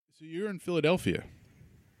So you're in Philadelphia.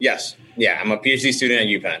 Yes. Yeah, I'm a PhD student at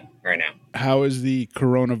UPenn right now. How is the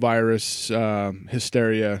coronavirus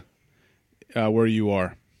hysteria where you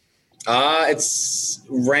are? It's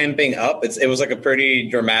ramping up. It was like a pretty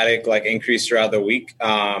dramatic increase throughout the week.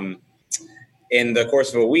 In the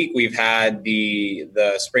course of a week, we've had the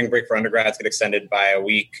spring break for undergrads get extended by a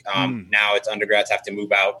week. Now it's undergrads have to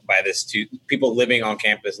move out by this Tuesday. People living on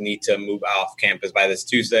campus need to move off campus by this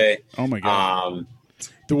Tuesday. Oh my God.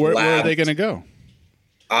 Where are they going to go?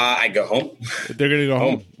 I go home. They're going to go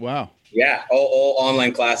home. Wow. Yeah. All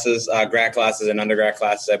online classes, grad classes and undergrad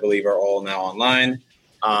classes, I believe, are all now online.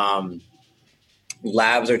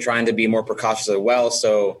 Labs are trying to be more precautious as well.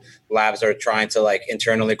 So labs are trying to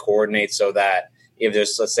internally coordinate so that if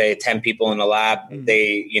there's, let's say, 10 people in the lab,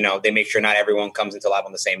 they make sure not everyone comes into lab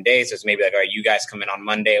on the same day. So it's maybe all right, you guys come in on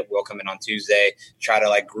Monday, we'll come in on Tuesday, try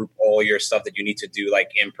to group all your stuff that you need to do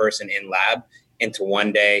in person in lab into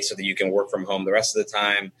one day so that you can work from home the rest of the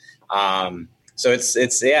time. So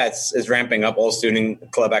it's ramping up. All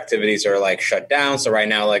student club activities are shut down. So right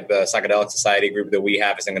now, the Psychedelic Society group that we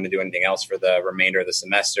have isn't going to do anything else for the remainder of the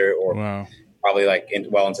semester, or probably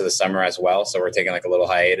well into the summer as well. So we're taking a little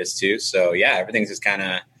hiatus too. So yeah, everything's just kind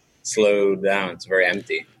of slowed down. It's very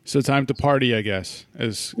empty. So time to party, I guess,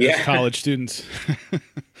 as college students.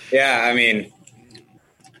 Yeah, I mean.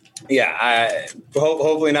 Yeah,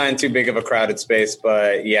 hopefully not in too big of a crowded space,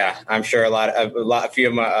 but yeah, I'm sure a few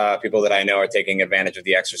of my people that I know are taking advantage of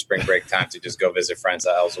the extra spring break time to just go visit friends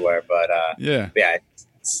elsewhere. But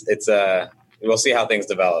it's we'll see how things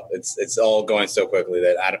develop. It's all going so quickly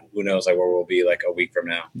that who knows where we'll be a week from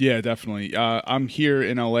now. Yeah, definitely. I'm here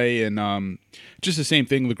in LA, and just the same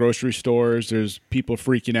thing. The grocery stores, there's people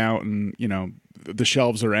freaking out, and the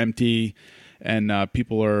shelves are empty, and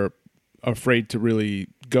people are afraid to really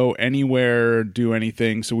go anywhere, do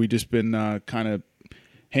anything. So we just been kind of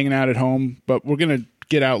hanging out at home, but we're gonna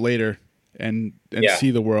get out later and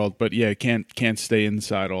see the world. But yeah, can't stay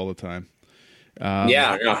inside all the time. I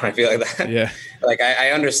feel like that. Yeah,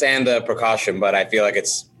 I understand the precaution, but I feel like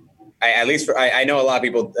I know a lot of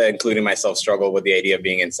people, including myself, struggle with the idea of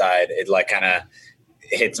being inside. It kind of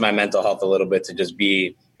hits my mental health a little bit to just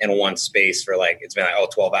be in one space for it's been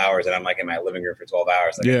 12 hours, and I'm in my living room for 12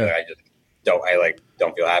 hours. I just don't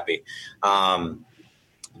feel happy.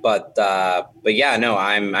 But yeah, no,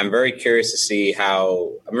 I'm very curious to see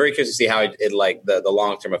how it the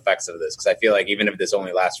long-term effects of this. Cause I feel even if this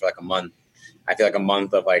only lasts for a month, I feel a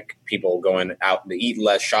month of people going out to eat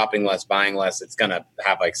less, shopping less, buying less, it's going to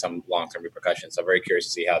have some long-term repercussions. So I'm very curious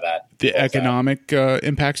to see how that the economic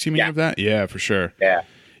impacts you mean of that? Yeah, for sure. Yeah.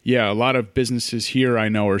 Yeah. A lot of businesses here I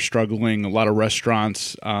know are struggling. A lot of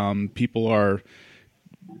restaurants, people are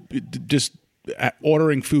just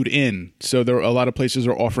ordering food in. So there are a lot of places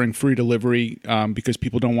are offering free delivery because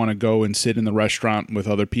people don't want to go and sit in the restaurant with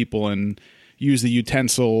other people and use the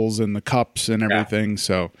utensils and the cups and everything.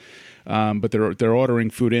 So, but they're ordering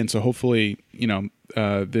food in. So hopefully,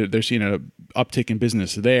 they're seeing an uptick in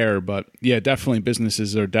business there. But yeah, definitely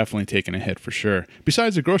businesses are definitely taking a hit for sure.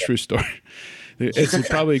 Besides the grocery store. It's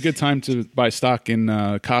probably a good time to buy stock in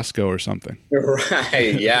Costco or something.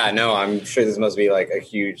 Right. Yeah, no, I'm sure this must be a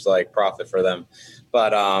huge profit for them.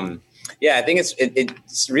 But I think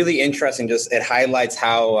it's really interesting. Just it highlights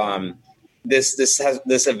how this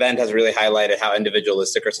event has really highlighted how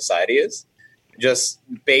individualistic our society is. It's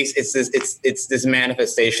this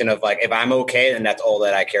manifestation of if I'm okay, then that's all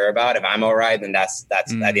that I care about. If I'm all right, then that's at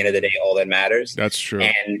the end of the day all that matters. That's true.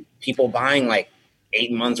 And people buying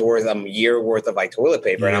 8 months worth, a year worth of toilet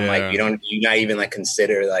paper. And I'm you not even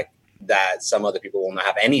consider that some other people will not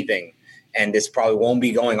have anything. And this probably won't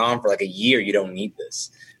be going on for a year. You don't need this.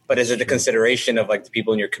 But is it the consideration of the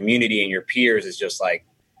people in your community and your peers is just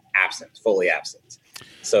absent, fully absent.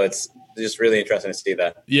 So it's just really interesting to see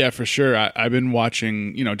that. Yeah, for sure. I've been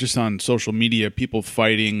watching, just on social media, people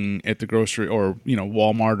fighting at the grocery or,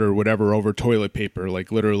 Walmart or whatever over toilet paper,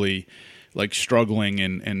 literally struggling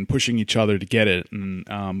and pushing each other to get it. And,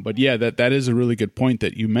 but yeah, that is a really good point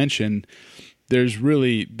that you mentioned. There's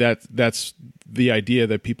really that's the idea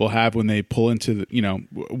that people have when they pull into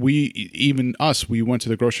we went to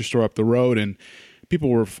the grocery store up the road and people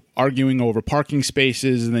were arguing over parking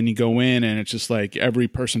spaces, and then you go in and it's just every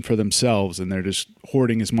person for themselves and they're just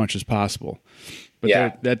hoarding as much as possible.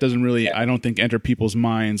 But that doesn't really, I don't think, enter people's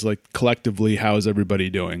minds collectively, how is everybody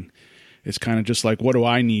doing? It's kind of just what do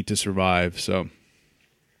I need to survive? So,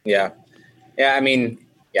 I mean,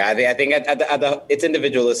 I think it's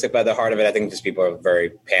individualistic, but at the heart of it, I think just people are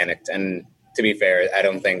very panicked. And to be fair, I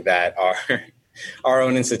don't think that our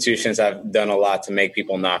own institutions have done a lot to make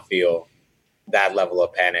people not feel that level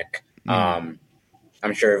of panic.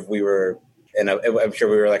 I'm sure if we were I'm sure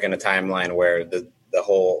we were like in a timeline where the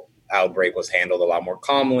whole outbreak was handled a lot more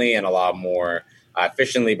calmly and a lot more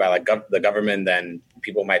efficiently by like the government, then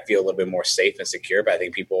people might feel a little bit more safe and secure. But I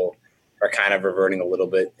think people are kind of reverting a little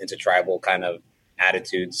bit into tribal kind of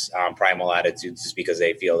attitudes, primal attitudes, just because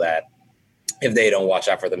they feel that if they don't watch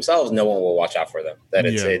out for themselves, no one will watch out for them. That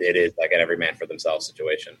it is like an every man for themselves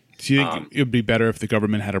situation. Do you think it would be better if the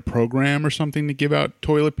government had a program or something to give out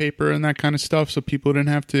toilet paper and that kind of stuff so people didn't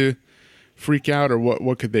have to freak out, or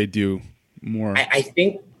what could they do more? I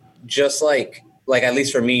think just like at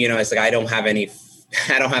least for me, you know, it's like I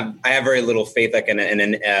have very little faith like in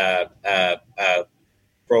an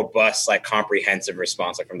robust, like comprehensive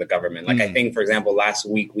response like from the government. Like I think, for example, last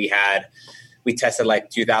week we tested like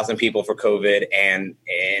 2,000 people for COVID, and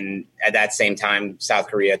at that same time, South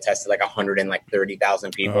Korea tested like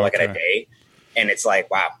 130,000 people like in a day. And it's like,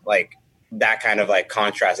 wow, like that kind of like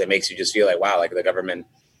contrast, it makes you just feel like, wow, like the government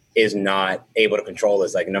is not able to control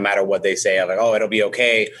this. Like no matter what they say, I'm like, oh, it'll be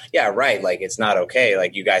okay. Yeah, right. Like it's not okay.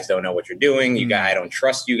 Like you guys don't know what you're doing. I don't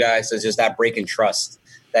trust you guys. So it's just that break in trust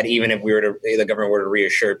that even if the government were to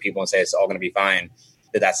reassure people and say it's all going to be fine,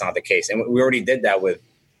 that's not the case. And we already did that with,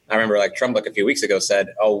 I remember like Trump like a few weeks ago said,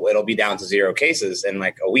 oh, it'll be down to 0 cases in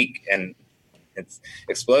like a week. And it's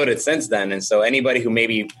exploded since then. And so anybody who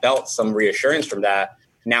maybe felt some reassurance from that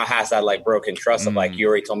now has that like broken trust of like, you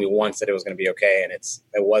already told me once that it was going to be okay. And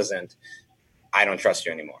it wasn't, I don't trust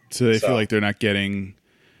you anymore. So they feel like they're not getting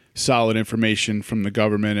solid information from the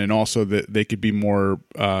government, and also that they could be more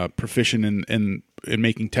proficient in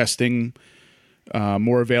making testing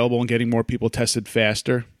more available and getting more people tested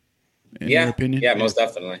faster. In your opinion? Yeah, most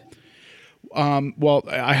definitely. Well,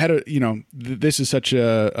 I had this is such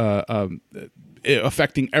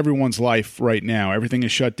affecting everyone's life right now. Everything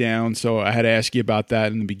is shut down, so I had to ask you about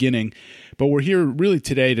that in the beginning. But we're here really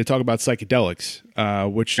today to talk about psychedelics,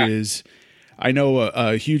 which is, I know,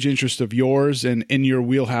 a huge interest of yours and in your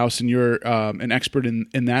wheelhouse, and you're an expert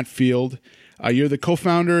in that field. You're the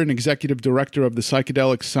co-founder and executive director of the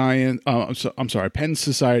Psychedelic Science. Penn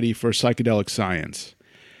Society for Psychedelic Science.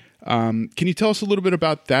 Can you tell us a little bit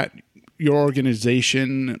about that, your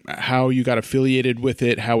organization, how you got affiliated with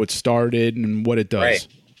it, how it started, and what it does?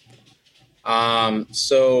 Right.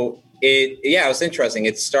 So it was interesting.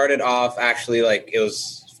 It started off actually like it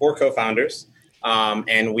was 4 co-founders,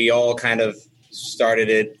 and we all kind of started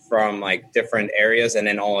it from like different areas, and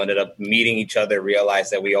then all ended up meeting each other,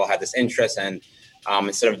 realized that we all had this interest, and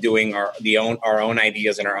instead of doing our own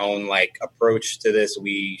ideas and our own like approach to this,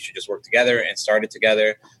 we should just work together and start it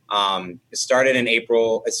together. It started in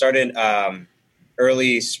April. It started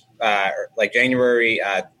early, like January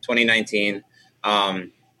 2019.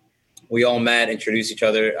 We all met, introduced each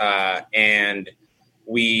other, and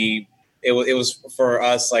it was for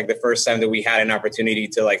us like the first time that we had an opportunity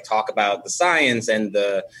to like talk about the science and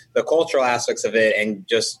the cultural aspects of it, and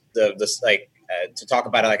just to talk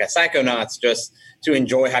about it like as psychonauts, just to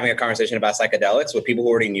enjoy having a conversation about psychedelics with people who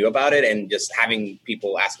already knew about it, and just having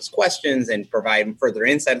people ask us questions and provide further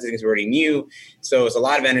insight into things we already knew. So it was a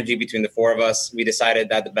lot of energy between the 4 of us. We decided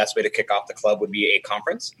that the best way to kick off the club would be a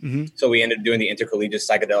conference. Mm-hmm. So we ended up doing the Intercollegiate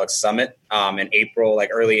Psychedelic Summit in April,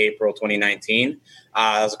 like early April 2019. It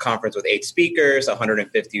was a conference with 8 speakers,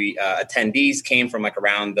 150 attendees came from like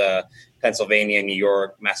around the Pennsylvania, New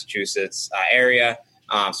York, Massachusetts area.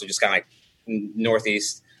 So just kind of like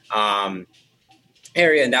Northeast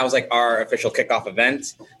area, and that was like our official kickoff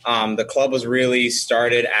event. The club was really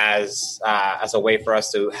started as a way for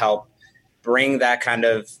us to help bring that kind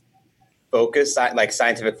of focus, like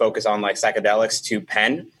scientific focus on like psychedelics to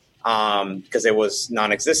Penn, because it was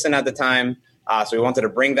non-existent at the time. So we wanted to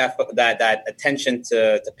bring that attention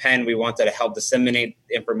to Penn. We wanted to help disseminate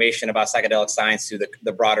information about psychedelic science to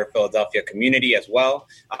the broader Philadelphia community as well.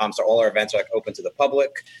 So all our events are like open to the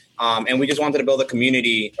public. And we just wanted to build a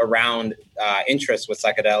community around interest with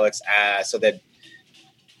psychedelics, so that,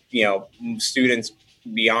 you know, students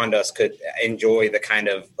beyond us could enjoy the kind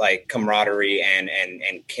of like camaraderie and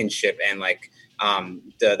kinship and like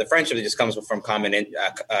the friendship that just comes from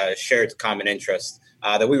shared common interest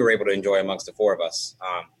that we were able to enjoy amongst the 4 of us,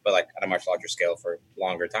 but like on a much larger scale for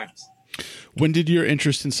longer times. When did your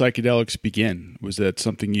interest in psychedelics begin? Was that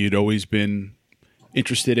something you'd always been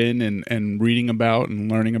interested in and reading about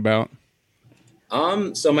and learning about?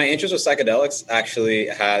 So my interest with psychedelics actually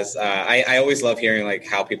has, I always love hearing like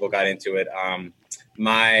how people got into it.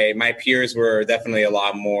 My peers were definitely a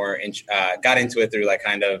lot more, got into it through like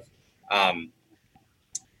kind of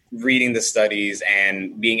reading the studies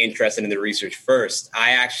and being interested in the research first.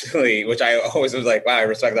 I actually, which I always was like, wow, I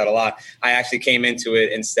respect that a lot. I actually came into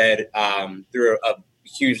it instead through a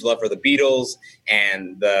huge love for the Beatles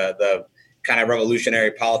and the kind of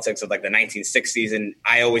revolutionary politics of like the 1960s. And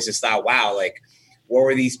I always just thought, wow, like, what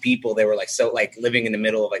were these people? They were like, so like living in the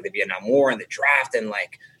middle of like the Vietnam War and the draft and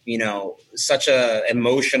like, you know, such a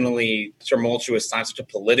emotionally tumultuous time, such a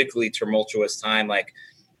politically tumultuous time. Like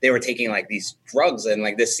they were taking like these drugs and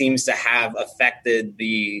like this seems to have affected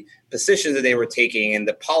the positions that they were taking and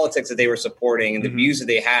the politics that they were supporting and the views that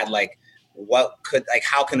they had. Like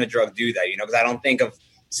how can a drug do that? You know, because I don't think of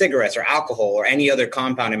cigarettes or alcohol or any other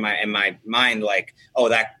compound in my mind like, oh,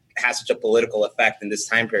 that has such a political effect in this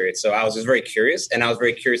time period. So I was just very curious, and I was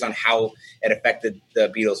very curious on how it affected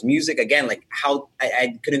the Beatles' music. Again, like how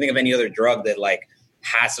I couldn't think of any other drug that like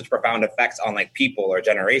has such profound effects on like people or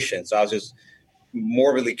generations. So I was just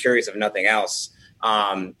morbidly curious, if nothing else.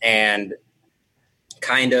 And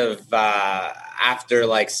kind of after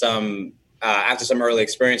some early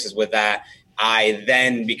experiences with that, I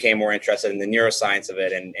then became more interested in the neuroscience of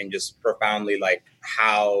it and just profoundly like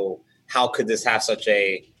how could this have such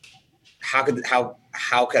a how could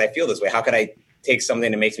I feel this way? How could I take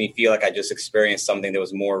something that makes me feel like I just experienced something that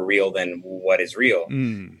was more real than what is real?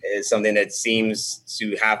 It's something that seems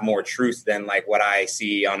to have more truth than like what I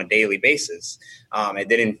see on a daily basis. It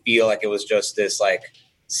didn't feel like it was just this like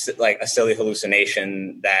a silly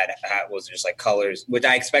hallucination that was just like colors, which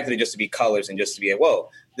I expected it just to be colors and just to be like,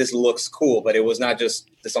 whoa, this looks cool. But it was not just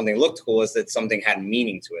that something looked cool, it's that something had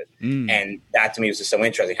meaning to it. And that to me was just so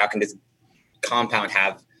interesting. How can this compound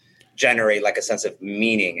generate like a sense of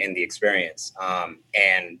meaning in the experience?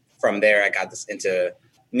 And from there, I got this into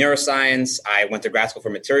neuroscience. I went to grad school for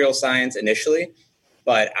material science initially,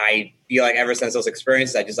 but I feel like ever since those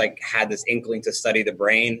experiences, I just like had this inkling to study the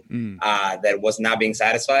brain that was not being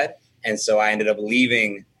satisfied. And so I ended up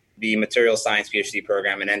leaving the material science PhD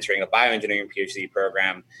program and entering a bioengineering PhD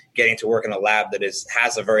program, getting to work in a lab that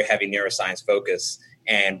has a very heavy neuroscience focus,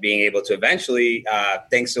 and being able to eventually,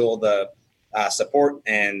 thanks to all the support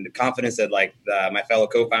and confidence that like my fellow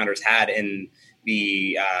co-founders had in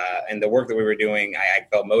the work that we were doing, I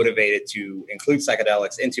felt motivated to include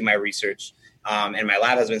psychedelics into my research. And my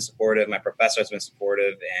lab has been supportive. My professor has been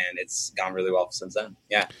supportive, and it's gone really well since then.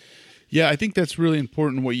 Yeah. Yeah, I think that's really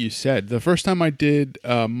important what you said. The first time I did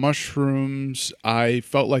mushrooms, I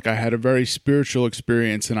felt like I had a very spiritual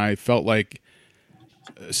experience, and I felt like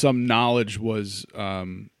some knowledge was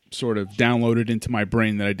sort of downloaded into my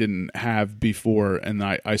brain that I didn't have before, and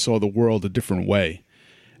I saw the world a different way.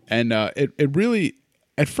 And it really,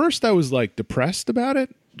 at first I was like depressed about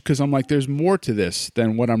it, because I'm like, there's more to this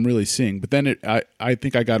than what I'm really seeing. But then I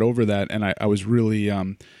think I got over that, and I was really,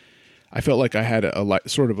 I felt like I had a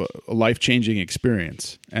life-changing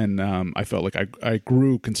experience. And I felt like I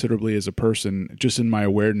grew considerably as a person just in my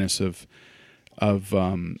awareness of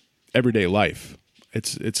everyday life.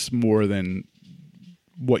 It's more than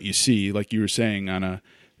what you see, like you were saying, on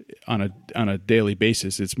a daily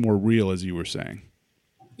basis. It's more real, as you were saying.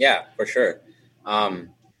 Yeah, for sure.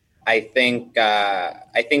 I think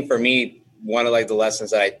for me, one of like the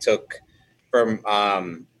lessons that I took from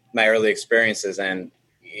my early experiences, and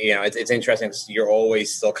you know, it's interesting because you're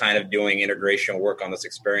always still kind of doing integration work on those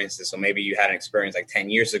experiences. So maybe you had an experience like 10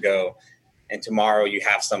 years ago, and tomorrow you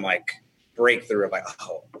have some like breakthrough of like,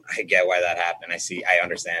 oh, I get why that happened. I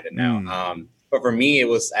understand it now. But for me, it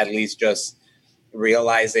was at least just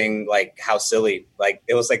realizing like how silly, like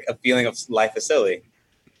it was like a feeling of life is silly.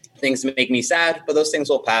 Things make me sad, but those things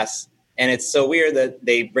will pass. And it's so weird that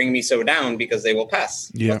they bring me so down because they will pass.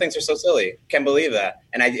 Yeah. Those things are so silly. Can't believe that.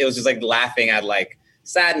 And it was just like laughing at like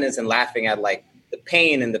sadness and laughing at like the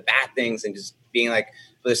pain and the bad things and just being like,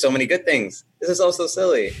 but there's so many good things. This is all so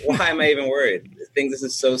silly. Why am I even worried? This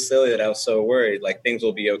is so silly that I was so worried. Like things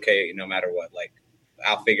will be okay no matter what. Like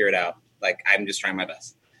I'll figure it out. Like I'm just trying my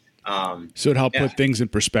best. So it helped put things in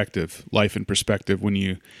perspective, life in perspective,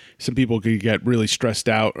 when some people could get really stressed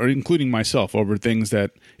out, or including myself, over things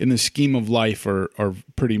that in the scheme of life are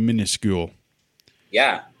pretty minuscule.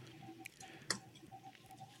 Yeah.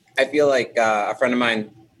 I feel like a friend of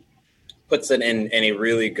mine puts it in a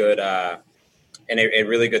really good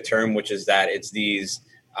term, which is that it's these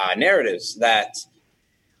narratives that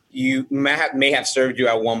you may have served you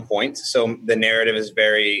at one point. So the narrative is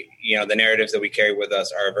very, the narratives that we carry with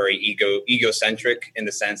us are very egocentric in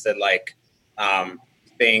the sense that like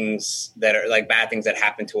things that are like bad things that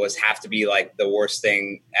happen to us have to be like the worst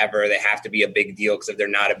thing ever. They have to be a big deal, because if they're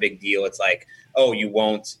not a big deal, it's like, oh, you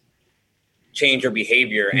won't change your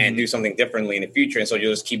behavior and do something differently in the future. And so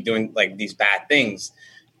you'll just keep doing like these bad things.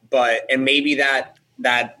 And maybe that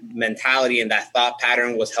mentality and that thought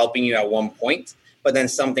pattern was helping you at one point, but then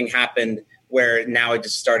something happened where now it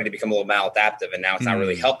just started to become a little maladaptive, and now it's not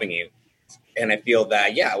really helping you. And I feel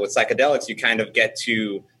that, yeah, with psychedelics, you kind of get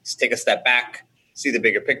to take a step back, see the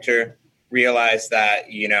bigger picture, realize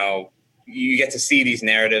that, you know, you get to see these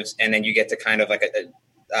narratives, and then you get to kind of like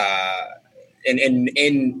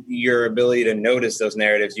in your ability to notice those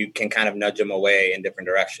narratives, you can kind of nudge them away in different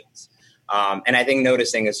directions. And I think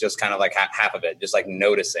noticing is just kind of like half of it, just like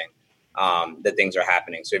noticing that things are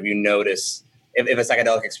happening. So if you notice, if a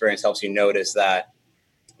psychedelic experience helps you notice that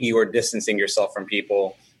you are distancing yourself from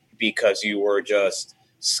people because you were just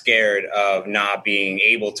scared of not being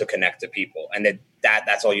able to connect to people, and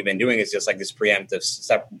that's all you've been doing is just like this preemptive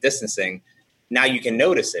distancing. Now you can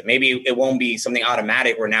notice it. Maybe it won't be something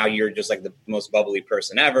automatic where now you're just like the most bubbly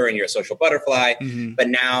person ever and you're a social butterfly. Mm-hmm. But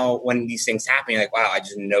now when these things happen, you're like, wow, I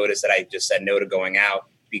just noticed that I just said no to going out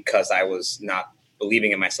because I was not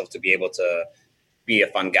believing in myself to be able to be a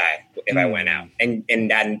fun guy if I went out. And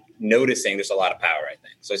that noticing, there's a lot of power, I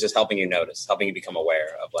think. So it's just helping you notice, helping you become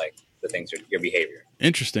aware of like the things, your behavior.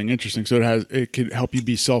 Interesting. So it could help you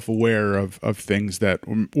be self-aware of things that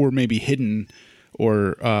were maybe hidden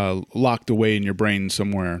or locked away in your brain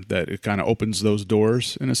somewhere, that it kind of opens those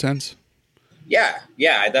doors in a sense. Yeah,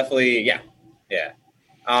 I definitely, yeah.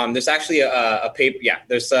 There's actually a paper. Yeah,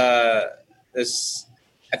 there's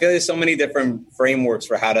I feel there's so many different frameworks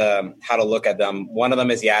for how to look at them. One of them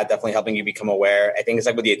is, definitely helping you become aware. I think it's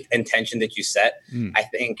like with the intention that you set. I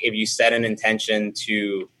think if you set an intention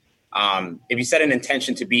to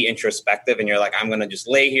be introspective, and you're like, I'm going to just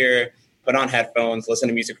lay here, put on headphones, listen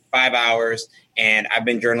to music for 5 hours. And I've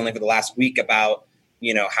been journaling for the last week about,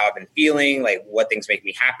 you know, how I've been feeling, like what things make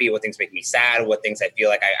me happy, what things make me sad, what things I feel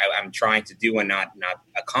like I'm trying to do and not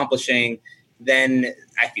accomplishing. Then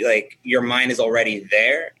I feel like your mind is already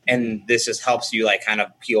there. And this just helps you like kind of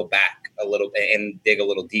peel back a little bit and dig a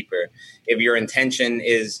little deeper. If your intention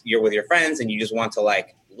is you're with your friends and you just want to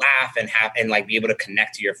like laugh and like be able to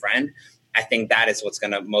connect to your friend, I think that is what's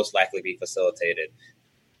going to most likely be facilitated.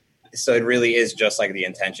 So it really is just like the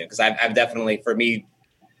intention. Because I've definitely, for me,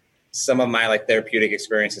 some of my like therapeutic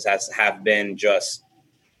experiences have been just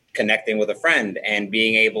connecting with a friend and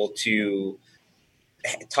being able to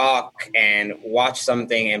talk and watch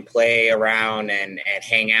something and play around and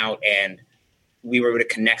hang out. And we were able to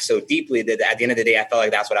connect so deeply that at the end of the day, I felt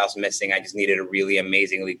like that's what I was missing. I just needed a really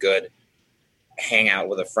amazingly good hangout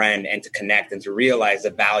with a friend and to connect and to realize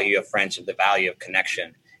the value of friendship, the value of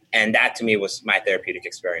connection. And that to me was my therapeutic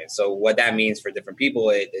experience. So what that means for different people,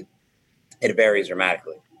 it varies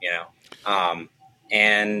dramatically, you know?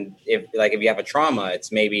 And if you have a trauma,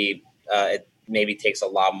 it's maybe, it maybe takes a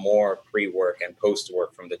lot more pre-work and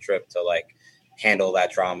post-work from the trip to like handle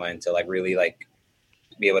that trauma and to like really like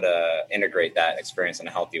be able to integrate that experience in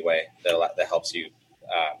a healthy way that helps you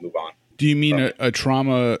move on. Do you mean a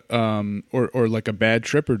trauma or like a bad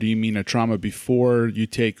trip, or do you mean a trauma before you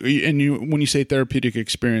take? And when you say therapeutic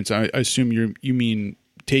experience, I assume you mean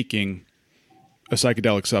taking a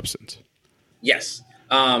psychedelic substance. Yes.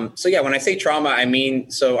 So yeah, when I say trauma, I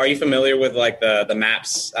mean, so are you familiar with like the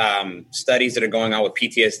MAPS studies that are going on with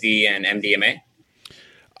PTSD and MDMA?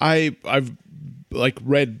 I've like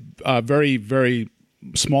read very, very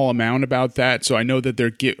small amount about that. So I know that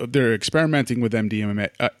they're experimenting with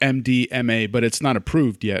MDMA, but it's not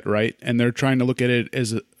approved yet, right? And they're trying to look at it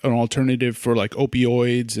as an alternative for like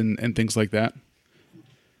opioids and things like that.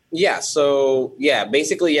 Yeah. So yeah,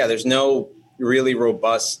 basically, there's no really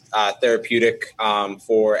robust therapeutic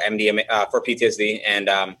for MDMA for PTSD, and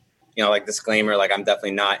you know, like disclaimer, like I'm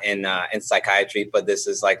definitely not in psychiatry, but this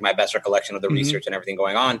is like my best recollection of the research and everything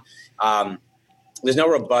going on. There's no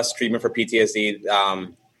robust treatment for PTSD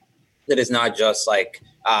that is not just like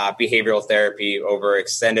behavioral therapy over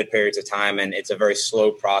extended periods of time. And it's a very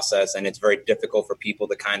slow process, and it's very difficult for people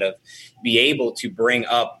to kind of be able to bring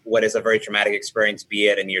up what is a very traumatic experience, be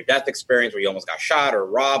it a near-death experience where you almost got shot or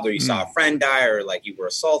robbed, or you saw a friend die, or like you were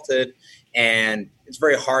assaulted. And it's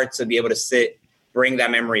very hard to be able to bring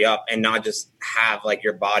that memory up and not just have like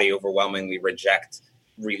your body overwhelmingly reject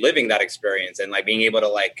reliving that experience, and like being able to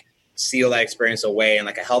like seal that experience away in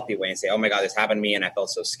like a healthy way and say, oh my God, this happened to me and I felt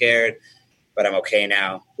so scared, but I'm okay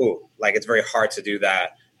now. Ooh, like it's very hard to do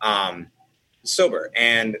that sober.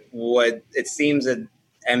 And what it seems that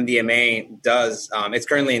MDMA does, it's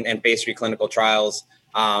currently in phase 3 clinical trials.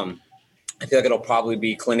 I feel like it'll probably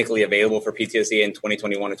be clinically available for PTSD in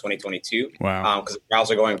 2021 or 2022. Wow. Because the trials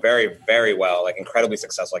are going very, very well, like incredibly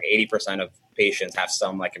successful. Like 80% of patients have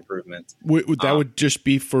some like improvement. Would that just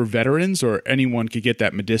be for veterans, or anyone could get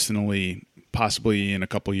that medicinally, possibly in a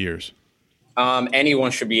couple of years?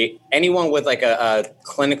 Anyone with like a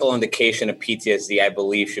clinical indication of PTSD, I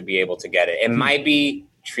believe, should be able to get it. It might be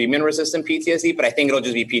treatment resistant PTSD, but I think it'll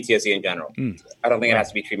just be PTSD in general. I don't think it has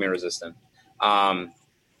to be treatment resistant.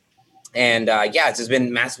 It's just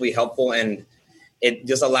been massively helpful, and it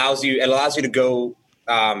just allows you to go.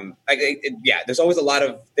 There's always a lot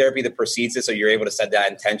of therapy that precedes it, so you're able to set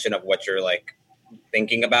that intention of what you're like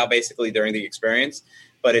thinking about basically during the experience.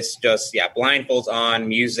 But it's just blindfolds on,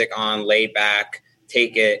 music on, laid back,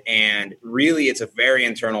 take it, and really it's a very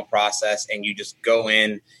internal process, and you just go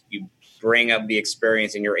in, you bring up the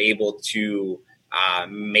experience, and you're able to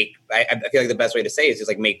make. I feel like the best way to say it is just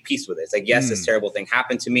like make peace with it. It's like, yes, this terrible thing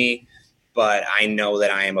happened to me, but I know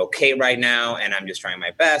that I am okay right now, and I'm just trying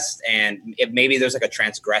my best. And if maybe there's like a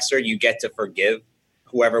transgressor, you get to forgive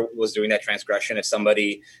whoever was doing that transgression. If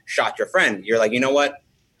somebody shot your friend, you're like, you know what?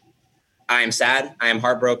 I am sad. I am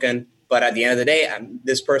heartbroken. But at the end of the day,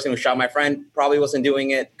 this person who shot my friend probably wasn't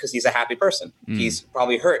doing it because he's a happy person. He's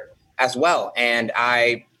probably hurt as well. And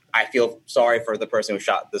I feel sorry for the person who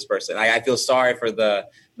shot this person. I feel sorry for the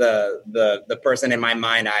person in my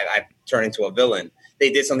mind I turned into a villain. They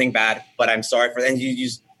did something bad, but I'm sorry for them. And you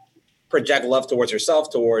just project love towards yourself,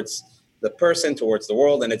 towards the person, towards the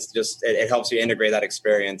world. And it's just, it helps you integrate that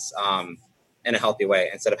experience in a healthy way,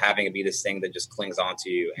 instead of having it be this thing that just clings onto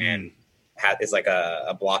you and is like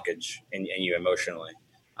a blockage in you emotionally.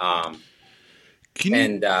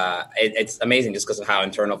 It's amazing just because of how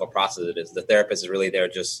internal of a process it is. The therapist is really there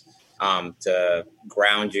just to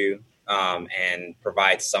ground you and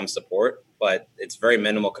provide some support, but it's very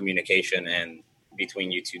minimal communication and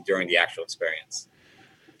between you two during the actual experience.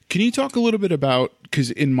 Can you talk a little bit about,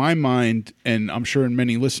 because in my mind, and I'm sure in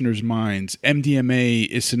many listeners' minds, MDMA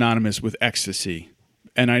is synonymous with ecstasy.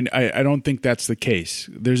 And I don't think that's the case.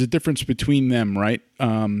 There's a difference between them, right?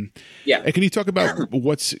 And can you talk about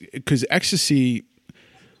because ecstasy,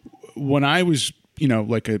 when I was,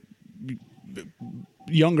 like a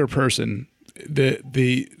younger person,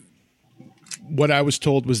 what I was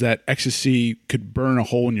told was that ecstasy could burn a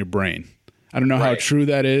hole in your brain. I don't know how true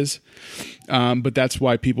that is, but that's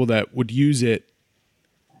why people that would use it,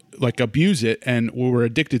 like abuse it and were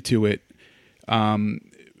addicted to it,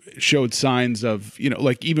 showed signs of,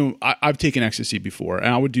 like even I've taken ecstasy before,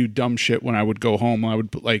 and I would do dumb shit when I would go home. I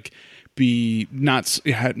would be not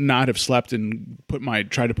have slept and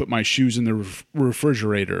try to put my shoes in the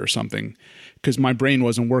refrigerator or something because my brain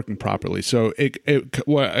wasn't working properly. So I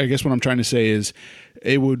guess what I'm trying to say is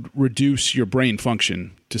it would reduce your brain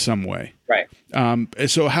function to some way. Right.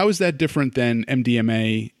 So how is that different than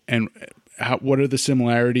MDMA, and what are the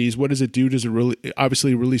similarities? What does it do? Does it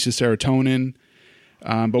obviously releases serotonin?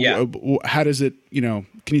 How does it, can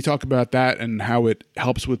you talk about that and how it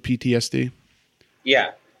helps with PTSD?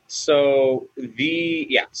 Yeah. So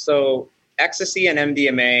ecstasy and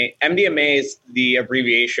MDMA is the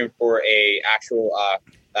abbreviation for a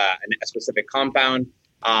specific compound.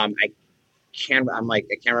 I can't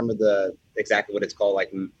remember exactly what it's called. I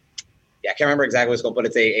can't remember exactly what it's called, but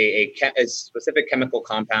it's a specific chemical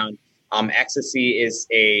compound. Ecstasy is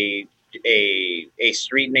a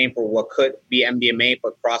street name for what could be MDMA,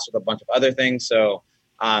 but crossed with a bunch of other things. So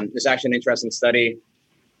there's actually an interesting study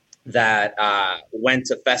that went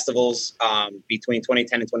to festivals between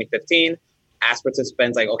 2010 and 2015. Asked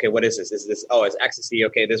participants, like, okay, what is this? Is this, it's ecstasy.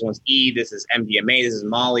 Okay, this one's E, this is MDMA, this is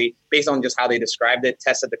Molly. Based on just how they described it,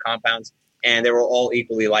 tested the compounds, and they were all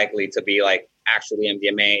equally likely to be like actually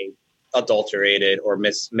MDMA, adulterated or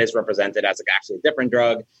misrepresented as like actually a different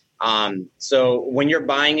drug. So when you're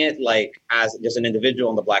buying it, like as just an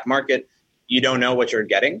individual in the black market, you don't know what you're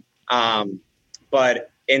getting. But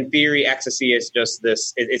in theory, ecstasy is just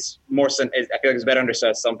this. It's more. I feel like it's better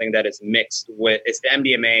understood as something that is mixed with. It's the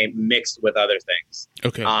MDMA mixed with other things.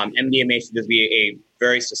 Okay. MDMA should just be a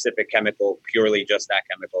very specific chemical, purely just that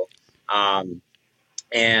chemical.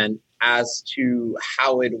 And as to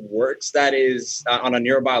how it works, that is on a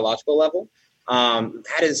neurobiological level.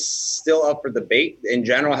 That is still up for debate. In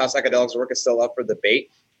general, how psychedelics work is still up for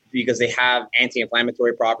debate because they have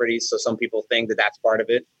anti-inflammatory properties. So some people think that that's part of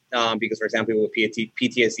it. Because, for example, people with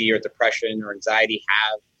PTSD or depression or anxiety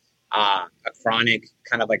have a chronic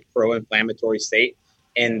kind of like pro-inflammatory state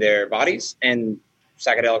in their bodies. And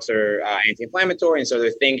psychedelics are anti-inflammatory. And so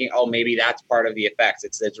they're thinking, maybe that's part of the effects.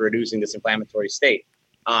 It's reducing this inflammatory state.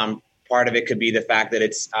 Part of it could be the fact that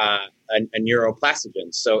it's a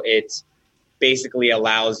neuroplastogen. So it basically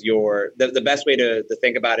allows the best way to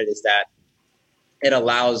think about it is that it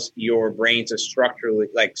allows your brain to structurally,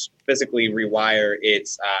 like physically rewire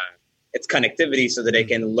its connectivity so that it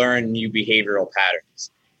can learn new behavioral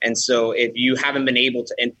patterns. And so if you haven't been able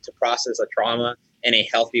to process a trauma in a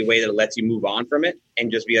healthy way that lets you move on from it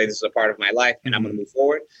and just be like, this is a part of my life and I'm going to move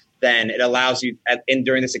forward, then it allows you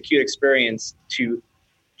during this acute experience to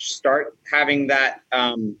start having that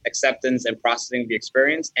acceptance and processing of the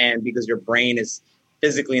experience, and because your brain is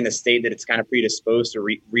physically in a state that it's kind of predisposed to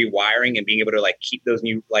rewiring and being able to like keep those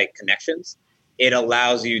new like connections, it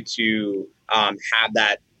allows you to have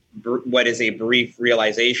that what is a brief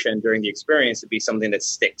realization during the experience to be something that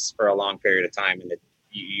sticks for a long period of time and that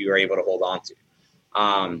you are able to hold on to.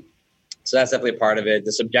 So that's definitely a part of it.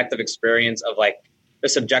 The subjective experience of like the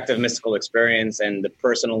subjective mystical experience and the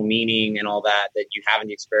personal meaning and all that you have in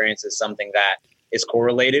the experience is something that is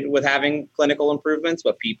correlated with having clinical improvements,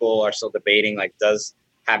 but people are still debating, like, does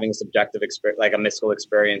having a subjective experience, like a mystical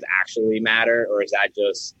experience, actually matter? Or is that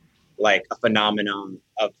just like a phenomenon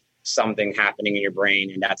of something happening in your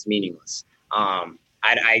brain and that's meaningless?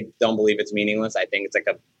 I don't believe it's meaningless. I think it's like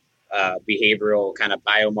a behavioral kind of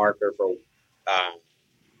biomarker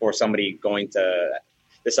for somebody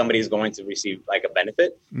somebody's going to receive like a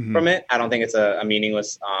benefit from it. I don't think it's a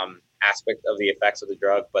meaningless aspect of the effects of the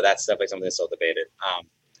drug, but that's definitely something that's still debated.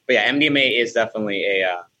 But yeah, MDMA is definitely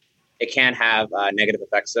it can have negative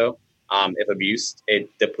effects though. If abused, it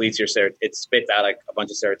depletes it spits out like a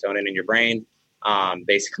bunch of serotonin in your brain.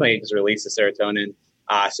 Basically, it just releases serotonin.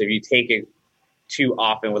 So if you take it too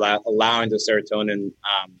often without allowing the serotonin,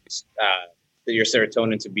 your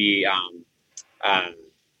serotonin to be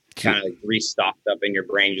kind of like restocked up in your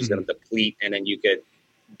brain, you're just going to deplete, and then you could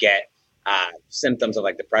get symptoms of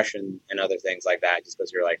like depression and other things like that, just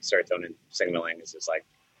because your like serotonin signaling is just like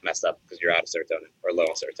messed up because you're out of serotonin or low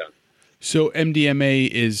on serotonin. So MDMA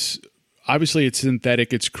is obviously it's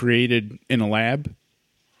synthetic. It's created in a lab,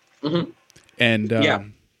 and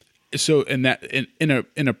so in that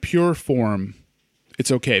in a pure form,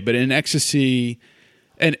 it's okay. But in ecstasy,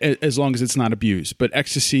 and as long as it's not abused, but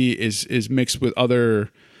ecstasy is mixed with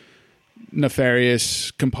other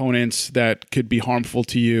nefarious components that could be harmful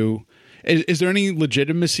to you. Is there any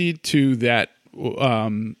legitimacy to that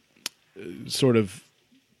sort of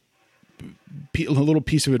a little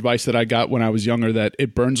piece of advice that I got when I was younger, that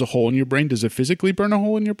it burns a hole in your brain? Does it physically burn a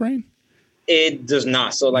hole in your brain? It does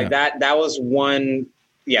not. So like that was one,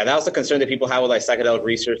 that was the concern that people have with like psychedelic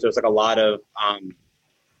research. There's like a lot of,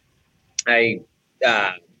 I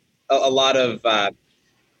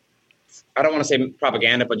don't want to say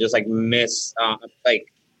propaganda, but just like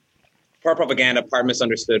part propaganda, part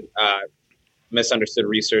misunderstood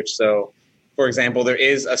research. So, for example, there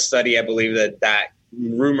is a study, I believe that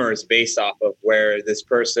rumor is based off of, where this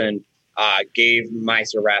person gave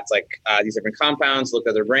mice or rats like these different compounds, looked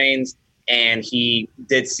at their brains, and he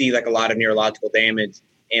did see like a lot of neurological damage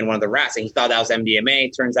in one of the rats, and he thought that was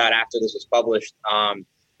MDMA. Turns out after this was published,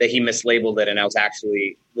 that he mislabeled it, and that was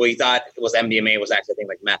actually he thought it was MDMA, was actually, I think,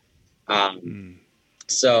 like meth.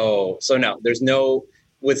 So no, there's no,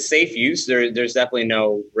 with safe use, there's definitely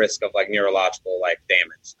no risk of like neurological like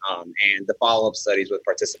damage. And the follow-up studies with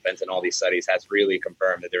participants in all these studies has really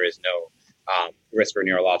confirmed that there is no risk for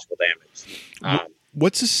neurological damage.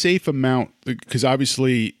 What's a safe amount? Because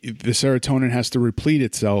obviously the serotonin has to replete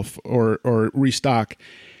itself or restock.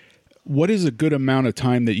 What is a good amount of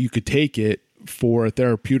time that you could take it for a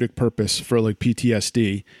therapeutic purpose for like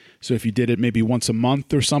PTSD? So if you did it maybe once a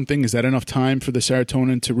month or something, is that enough time for the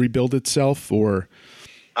serotonin to rebuild itself? Or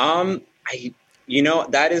that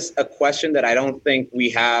is a question that I don't think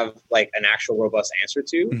we have like an actual robust answer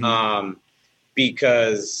to,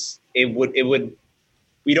 because we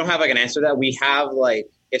don't have like an answer to that. We have like,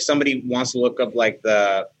 if somebody wants to look up like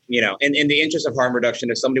in the interest of harm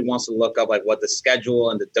reduction, if somebody wants to look up like what the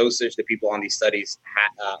schedule and the dosage that people on these studies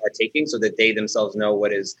are taking, so that they themselves know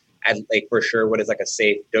what is, like, for sure, what is like a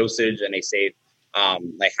safe dosage and a safe,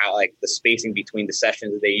 like how, like the spacing between the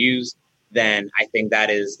sessions that they use, then I think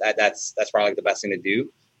that's probably like the best thing to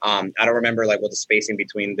do. I don't remember like what the spacing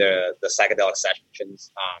between the psychedelic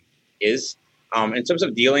sessions is. In terms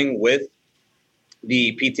of dealing with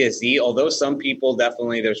the PTSD, although some people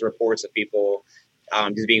definitely, there's reports of people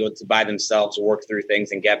just being able to by themselves work through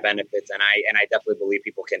things and get benefits, and I definitely believe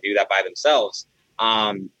people can do that by themselves.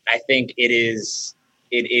 I think it is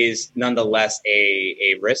nonetheless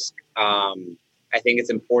a risk. I think it's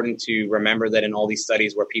important to remember that in all these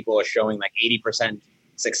studies where people are showing like 80%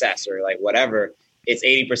 success or like whatever, it's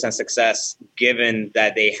 80% success given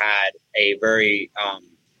that they had a very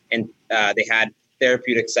they had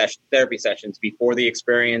therapy sessions before the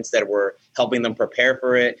experience that were helping them prepare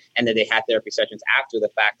for it, and that they had therapy sessions after the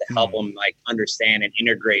fact to help them like understand and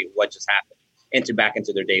integrate what just happened back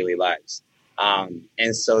into their daily lives.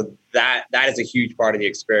 And so that is a huge part of the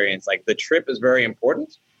experience. Like the trip is very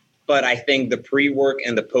important, but I think the pre-work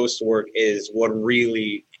and the post-work is what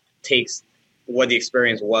really takes what the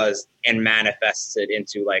experience was and manifests it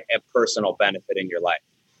into like a personal benefit in your life.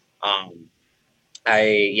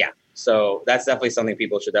 So that's definitely something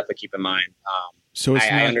people should definitely keep in mind. So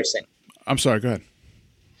I understand. I'm sorry, go ahead.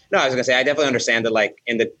 No, I was gonna say I definitely understand that. Like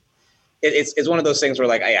it's one of those things where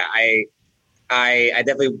like I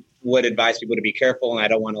definitely would advise people to be careful, and I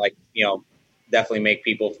don't want to definitely make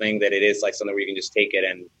people think that it is like something where you can just take it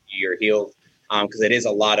and you're healed, because it is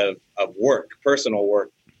a lot of work, personal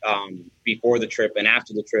work, before the trip and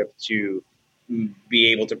after the trip to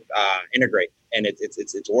be able to integrate, and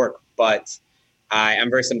it's work. But I'm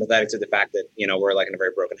very sympathetic to the fact that we're like in a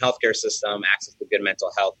very broken healthcare system. Access to good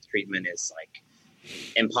mental health treatment is like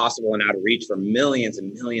impossible and out of reach for millions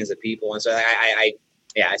and millions of people. And so I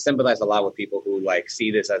sympathize a lot with people who like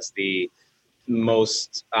see this as the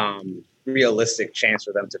most realistic chance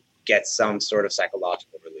for them to get some sort of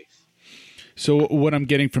psychological relief. So what I'm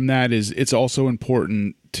getting from that is it's also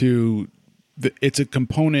important it's a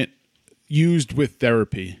component used with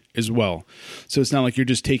therapy as well. So it's not like you're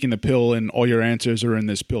just taking the pill and all your answers are in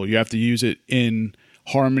this pill. You have to use it in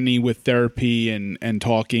harmony with therapy and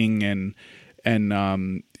talking and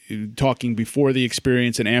talking before the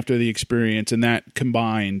experience and after the experience, and that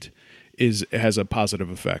combined has a positive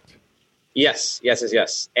effect. Yes.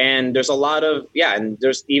 And there's a lot of, and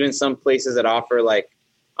there's even some places that offer like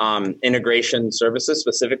integration services.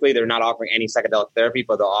 Specifically, they're not offering any psychedelic therapy,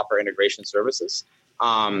 but they'll offer integration services.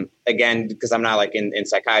 Again, because I'm not like in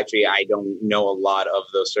psychiatry, I don't know a lot of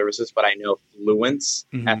those services, but I know Fluence,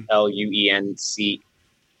 Fluence,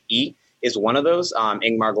 is one of those.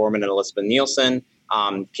 Ingmar Gorman and Elizabeth Nielsen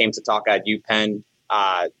came to talk at UPenn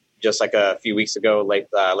just like a few weeks ago, late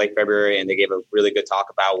February, and they gave a really good talk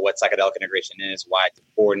about what psychedelic integration is, why it's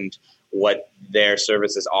important, what their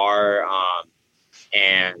services are,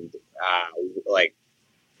 and like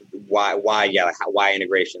why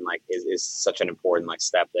integration like is such an important like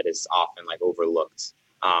step that is often like overlooked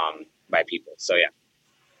by people. So yeah.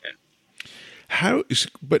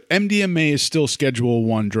 But MDMA is still Schedule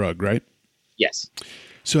 1 drug, right? Yes.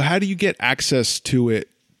 So how do you get access to it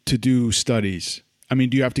to do studies? I mean,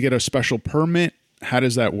 do you have to get a special permit? How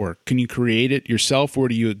does that work? Can you create it yourself? Where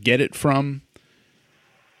do you get it from?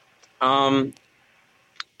 I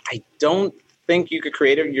don't think you could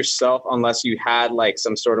create it yourself unless you had like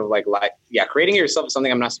some sort of creating it yourself is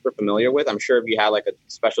something I'm not super familiar with. I'm sure if you had like a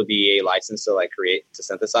special DEA license to like to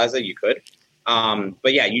synthesize it, you could.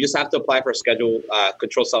 But yeah, you just have to apply for a Schedule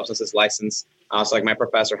controlled substances license. So like my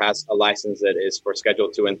professor has a license that is for Schedule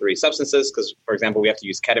 2 and 3 substances. Because for example, we have to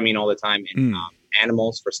use ketamine all the time in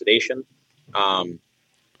animals for sedation.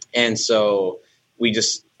 And so we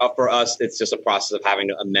just, for us, it's just a process of having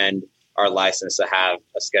to amend our license to have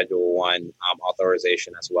a Schedule 1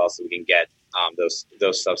 authorization as well. So we can get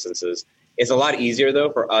those substances. It's a lot easier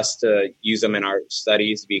though for us to use them in our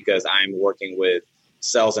studies because I'm working with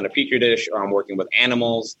cells in a petri dish, or I'm working with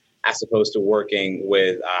animals as opposed to working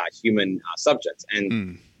with human subjects.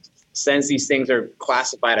 And since these things are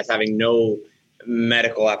classified as having no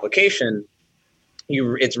medical application,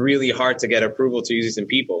 it's really hard to get approval to use these in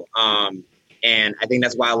people. And I think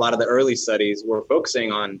that's why a lot of the early studies were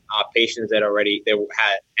focusing on patients that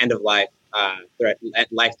had end of life,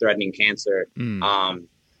 life-threatening cancer,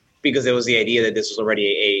 because it was the idea that this was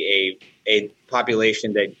already a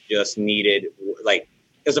population that just needed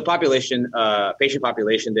it was a patient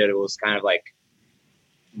population that it was kind of like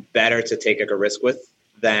better to take a risk with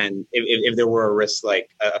than if there were a risk,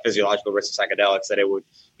 like a physiological risk of psychedelics, that it would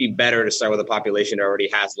be better to start with a population that already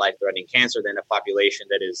has life-threatening cancer than a population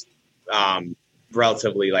that is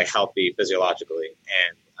relatively like healthy physiologically.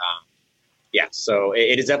 And so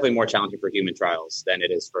it is definitely more challenging for human trials than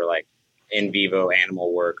it is for like in vivo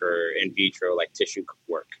animal work or in vitro like tissue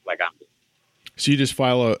work like I'm doing. So you just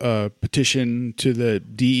file a petition to the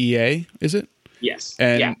DEA, is it? Yes.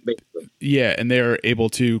 And, basically. Yeah, and they're able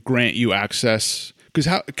to grant you access. Because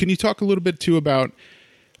can you talk a little bit too about?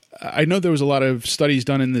 I know there was a lot of studies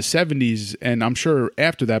done in the 70s, and I'm sure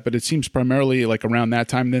after that, but it seems primarily like around that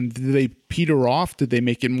time. Then did they peter off? Did they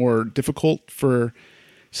make it more difficult for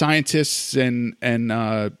scientists and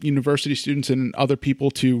university students and other people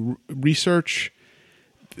to research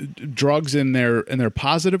drugs and their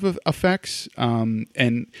positive effects,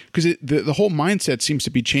 and because the whole mindset seems to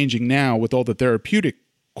be changing now with all the therapeutic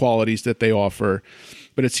qualities that they offer,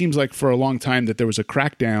 but it seems like for a long time that there was a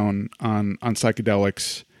crackdown on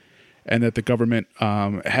psychedelics, and that the government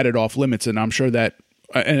had it off limits, and I'm sure that,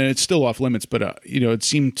 and it's still off limits, but it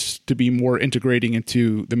seems to be more integrating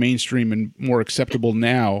into the mainstream and more acceptable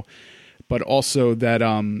now, but also that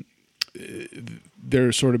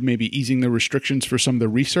they're sort of maybe easing the restrictions for some of the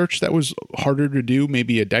research that was harder to do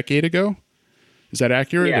maybe a decade ago. Is that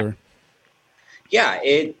accurate?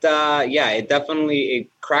 It definitely it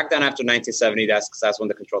cracked down after 1970. That's when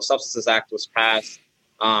the Controlled Substances Act was passed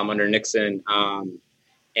under Nixon,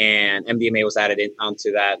 and MDMA was added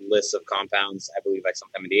onto that list of compounds, I believe, like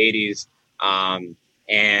sometime in the 80s.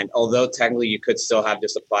 And although technically you could still have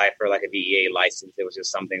just apply for like a DEA license, it was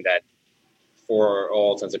just something that, for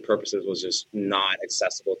all intents and purposes, was just not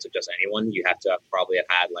accessible to just anyone. You have to probably have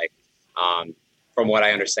had like, from what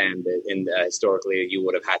I understand, historically, you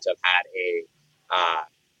would have had to have had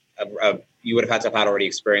you would have had to have had already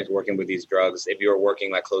experience working with these drugs. If you were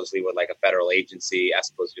working like closely with like a federal agency, as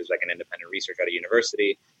opposed to just like an independent research at a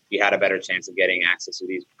university, you had a better chance of getting access to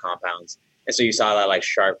these compounds. And so you saw that like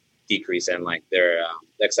sharp decrease in like their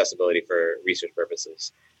accessibility for research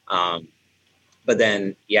purposes. But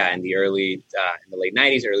then, in the late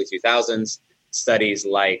 90s, early 2000s, studies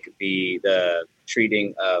like the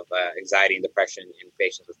treating of anxiety and depression in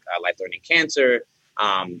patients with life-threatening cancer,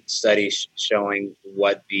 studies showing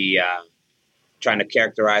what trying to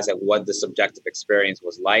characterize like what the subjective experience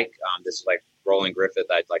was like. This is like Roland Griffith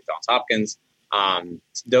at like Johns Hopkins.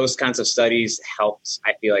 Those kinds of studies helped,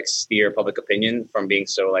 I feel like, steer public opinion from being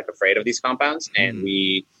so like afraid of these compounds. And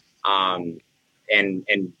we, and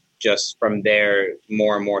just from there,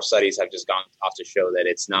 more and more studies have just gone off to show that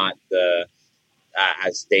it's not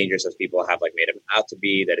as dangerous as people have like made it out to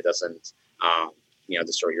be, that it doesn't,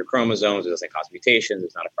 destroy your chromosomes, it doesn't cause mutations,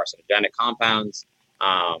 it's not a carcinogenic compounds,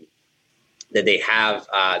 that they have,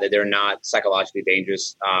 that they're not psychologically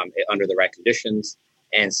dangerous under the right conditions.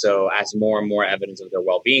 And so as more and more evidence of their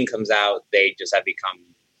well-being comes out, they just have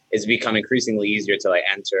it's become increasingly easier to like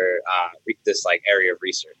enter this like area of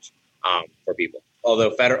research for people.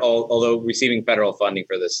 Although receiving federal funding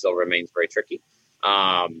for this still remains very tricky.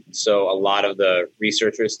 So a lot of the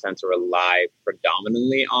researchers tend to rely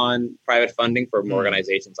predominantly on private funding from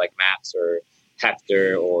organizations like MAPS or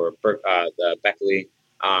Heffter or the Beckley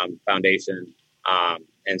Foundation.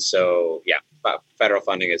 And so, federal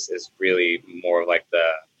funding is really more of like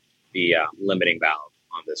the limiting valve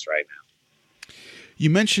on this right now.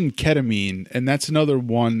 You mentioned ketamine, and that's another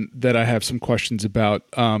one that I have some questions about,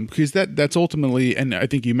 because that's ultimately, and I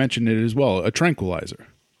think you mentioned it as well, a tranquilizer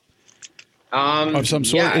of some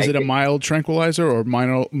sort. Yeah, is it a mild tranquilizer or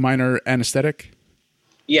minor anesthetic?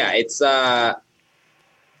 Yeah, it's a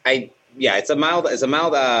mild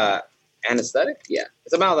anesthetic. Yeah,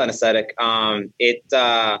 it's a mild anesthetic. It's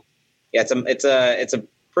a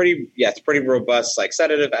pretty robust like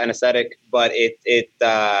sedative anesthetic, but it's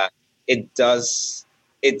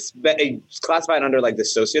classified under like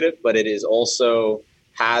dissociative, but it is also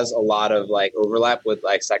has a lot of like overlap with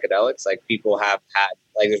like psychedelics. Like people have had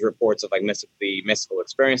like there's reports of like mystical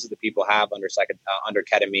experiences that people have under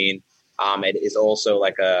ketamine. It is also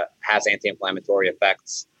like has anti-inflammatory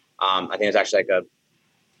effects. I think there's actually like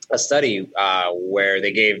a study where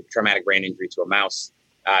they gave traumatic brain injury to a mouse,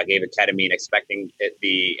 gave it ketamine, expecting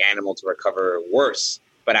the animal to recover worse,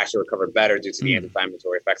 but actually recovered better due to the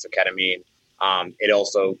anti-inflammatory effects of ketamine. It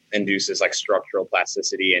also induces like structural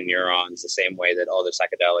plasticity in neurons the same way that other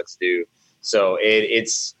psychedelics do. So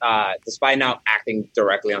it's despite not acting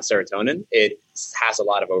directly on serotonin, it has a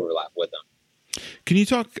lot of overlap with them. Can you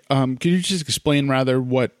talk? Can you just explain rather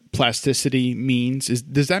what plasticity means?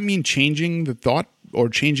 Does that mean changing the thought or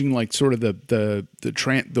changing like sort of the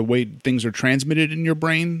way things are transmitted in your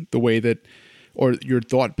brain, the way that, or your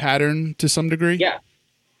thought pattern to some degree? Yeah.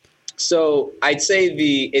 So I'd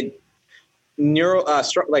say neural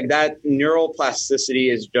plasticity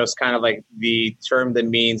is just kind of like the term that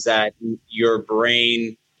means that your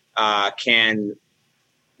brain can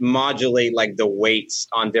modulate like the weights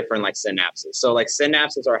on different like synapses. So like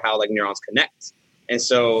synapses are how like neurons connect. And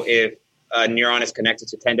so if a neuron is connected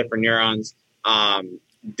to 10 different neurons,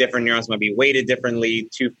 different neurons might be weighted differently.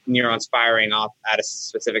 2 neurons firing off at a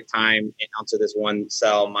specific time onto this one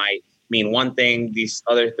cell might mean one thing. These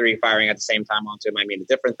other 3 firing at the same time onto it might mean a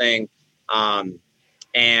different thing.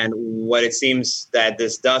 And what it seems that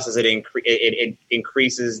this does is it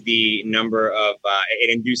increases the number of, it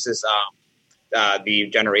induces the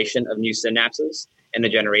generation of new synapses and the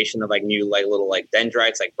generation of like new like little like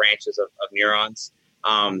dendrites, like branches of neurons.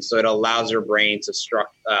 So it allows your brain to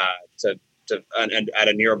at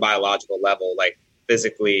a neurobiological level, like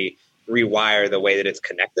physically rewire the way that it's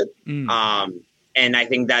connected. And I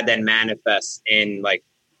think that then manifests in like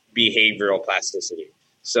behavioral plasticity.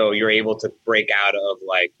 So you're able to break out of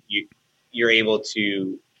like you're able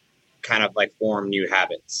to kind of like form new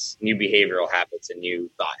habits, new behavioral habits, and new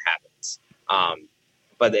thought habits.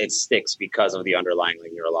 But it sticks because of the underlying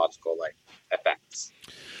like neurological like effects.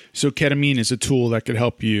 So ketamine is a tool that could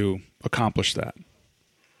help you accomplish that.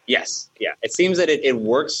 Yes. Yeah. It seems that it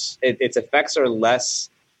works. Its effects are less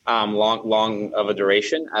long of a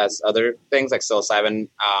duration as other things like psilocybin.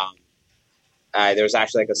 There's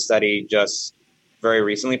actually like a study just very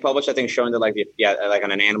recently published, I think, showing that like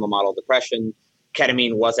on an animal model of depression,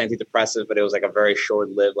 ketamine was antidepressive, but it was like a very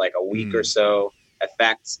short-lived, like a week or so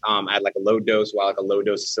effect at like a low dose, while like a low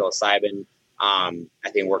dose of psilocybin, I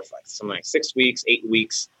think worked for like something like 6 weeks, 8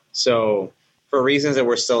 weeks. So for reasons that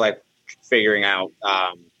we're still like figuring out,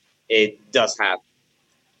 it does have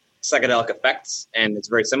psychedelic effects and it's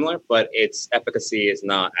very similar, but its efficacy is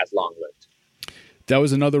not as long-lived. That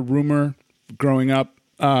was another rumor growing up.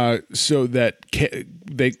 So that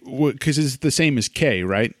because it's the same as K,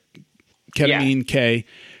 right? Ketamine, K,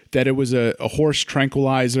 that it was a horse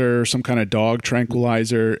tranquilizer, some kind of dog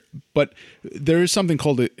tranquilizer, but there is something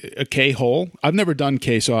called a K hole. I've never done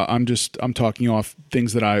K, so I'm talking off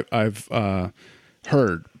things that I've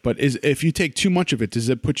heard. But if you take too much of it, does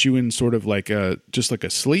it put you in sort of like just like a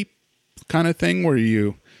sleep kind of thing where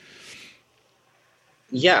you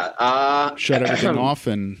shut everything off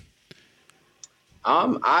and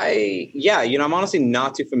I'm honestly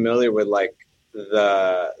not too familiar with like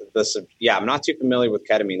I'm not too familiar with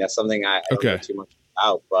ketamine. That's something I don't know too much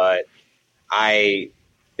about, but I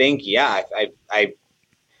think I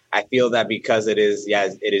feel that because it is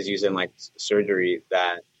used in like surgery,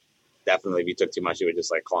 that definitely if you took too much, it would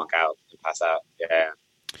just like clonk out and pass out. Yeah.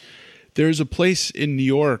 There's a place in New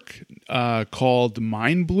York called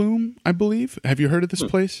Mind Bloom, I believe. Have you heard of this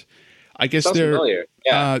place? I guess Sounds familiar.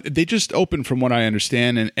 Yeah. They just opened, from what I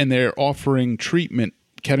understand, and they're offering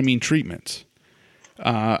ketamine treatments.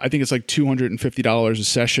 I think it's like $250 a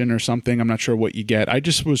session or something. I'm not sure what you get. I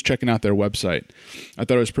just was checking out their website. I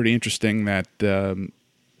thought it was pretty interesting that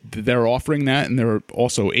they're offering that, and they're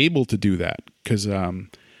also able to do that because,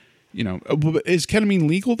 is ketamine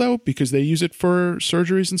legal though? Because they use it for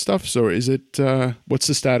surgeries and stuff. So is it? What's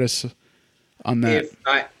the status on that?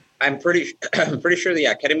 I'm pretty sure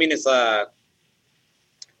that ketamine is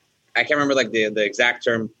I can't remember like the exact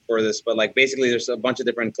term for this, but like basically there's a bunch of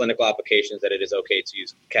different clinical applications that it is okay to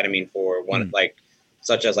use ketamine for, like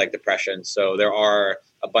such as like depression. So there are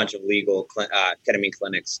a bunch of legal ketamine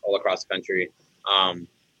clinics all across the country.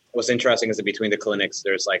 What's interesting is that between the clinics,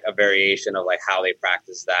 there's like a variation of like how they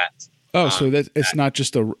practice that. Oh, so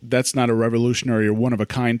that's not a revolutionary or one of a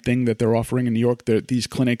kind thing that they're offering in New York. These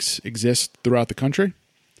clinics exist throughout the country.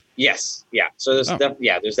 Yes, yeah. So there's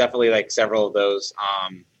there's definitely like several of those.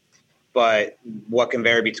 But what can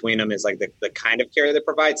vary between them is like the kind of care they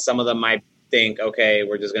provide. Some of them might think, okay,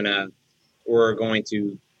 we're going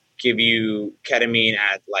to give you ketamine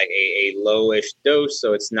at like a lowish dose,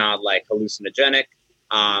 so it's not like hallucinogenic,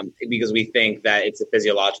 because we think that it's the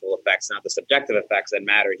physiological effects, not the subjective effects that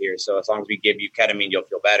matter here. So as long as we give you ketamine, you'll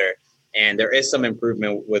feel better. And there is some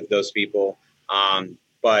improvement with those people.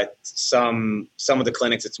 But some of the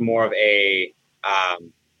clinics, it's more of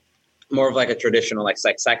like a traditional like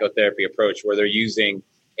psychotherapy approach where they're using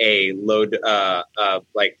a low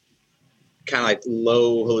like kind of like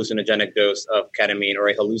low hallucinogenic dose of ketamine or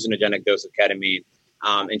a hallucinogenic dose of ketamine,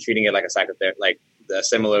 and treating it like a psychotherapy,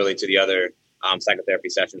 similarly to the other psychotherapy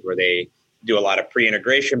sessions where they do a lot of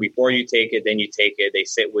pre-integration before you take it, then you take it, they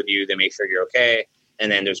sit with you, they make sure you're okay,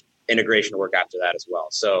 and then there's integration work after that as well.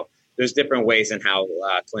 So there's different ways in how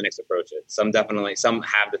clinics approach it. Some have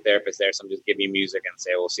the therapist there. Some just give you music and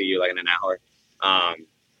say, we'll see you like in an hour.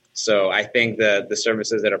 So I think the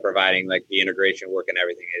services that are providing like the integration work and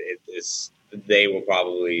everything, they will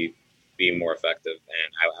probably be more effective.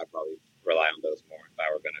 And I'd probably rely on those more if I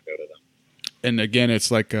were going to go to them. And again, it's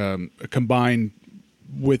like combined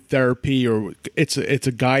with therapy, or it's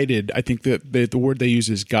a guided. I think that the word they use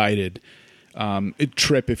is guided.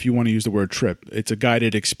 Trip, if you want to use the word trip, it's a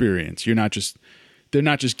guided experience. They're not just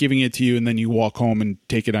giving it to you and then you walk home and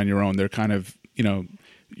take it on your own. They're kind of,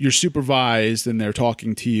 you're supervised and they're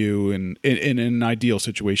talking to you and in an ideal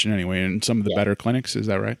situation anyway. In some of the better clinics, is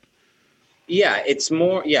that right? Yeah, it's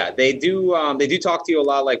more. Yeah, they do talk to you a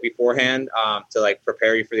lot like beforehand to like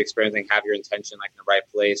prepare you for the experience and have your intention like in the right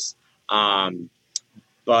place.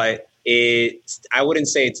 But I wouldn't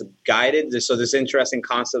say it's guided. So this interesting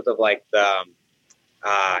concept of like the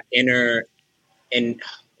inner, and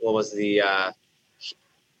what was the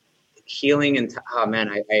healing and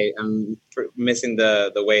I'm missing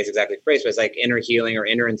the way it's exactly phrased, but it's like inner healing or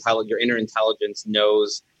your inner intelligence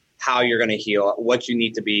knows how you're going to heal, what you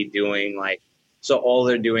need to be doing. Like, so all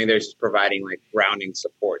they're doing, they're just providing like grounding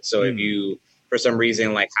support. So if you, for some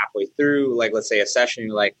reason, like halfway through, like let's say a session,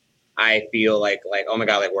 you're like, I feel like, oh my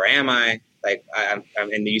God, like, where am I? Like,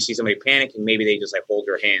 and you see somebody panicking, maybe they just like hold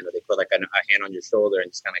your hand or they put like a hand on your shoulder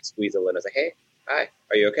and just kind of like squeeze a little. It's like, hey, hi,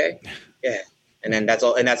 are you okay? Yeah. And then that's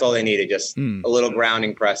all they needed, just a little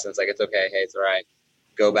grounding presence. Like, it's okay. Hey, it's all right.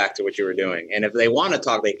 Go back to what you were doing. And if they want to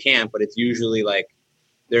talk, they can, but it's usually like,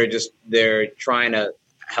 they're trying to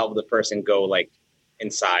help the person go like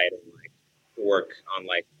inside and like work on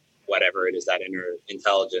like whatever it is that inner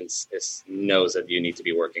intelligence knows that you need to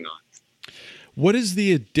be working on. What is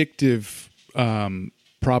the addictive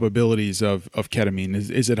probabilities of ketamine?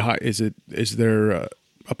 Is it high? Is there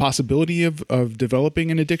a possibility of developing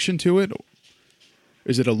an addiction to it?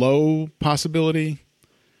 Is it a low possibility?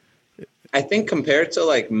 I think compared to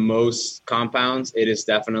like most compounds, it is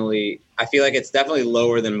definitely, I feel like it's definitely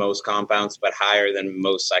lower than most compounds, but higher than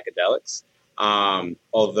most psychedelics.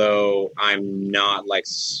 Although I'm not like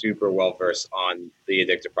super well versed on the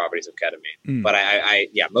addictive properties of ketamine, but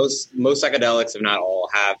most psychedelics, if not all,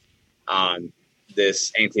 have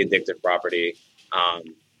this anti-addictive property.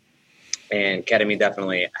 And ketamine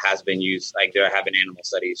definitely has been used. Like, there have been animal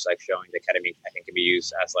studies like showing that ketamine, I think, can be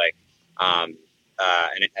used as like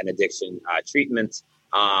an addiction treatment.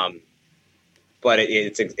 But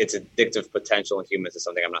its addictive potential in humans is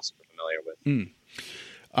something I'm not super familiar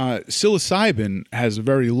with. Psilocybin has a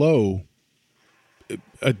very low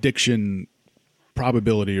addiction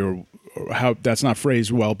probability, or how that's not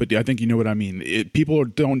phrased well, but I think you know what I mean. People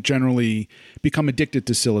don't generally become addicted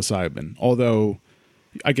to psilocybin, although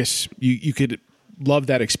I guess you could love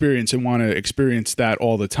that experience and want to experience that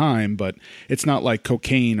all the time, but it's not like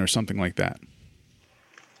cocaine or something like that.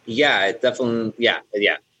 Yeah, it definitely. Yeah.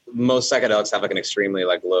 Most psychedelics have like an extremely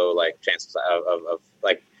like low like chances of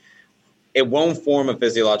like, it won't form a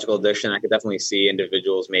physiological addiction. I could definitely see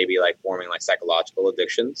individuals maybe like forming like psychological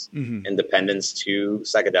addictions and dependence to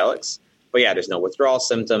psychedelics. But yeah, there's no withdrawal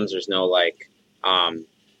symptoms. There's no like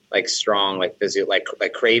strong like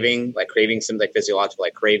craving physiological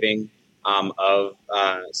like craving of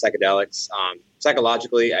psychedelics.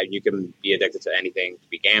 Psychologically, you can be addicted to anything. It could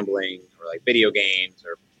be gambling or like video games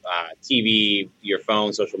or TV, your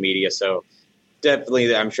phone, social media. So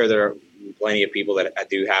definitely, I'm sure there are plenty of people that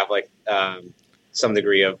do have like some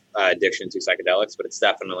degree of addiction to psychedelics, but it's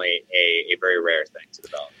definitely a very rare thing to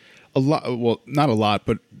develop. A lot, well, not a lot,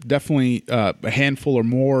 but definitely a handful or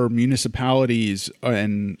more municipalities,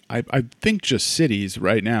 and I think just cities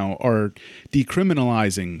right now are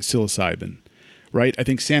decriminalizing psilocybin. Right, I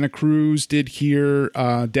think Santa Cruz did here,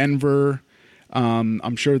 Denver.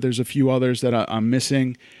 I'm sure there's a few others that I'm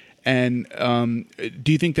missing. And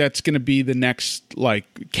do you think that's going to be the next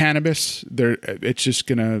like cannabis? It's just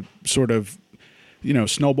going to sort of,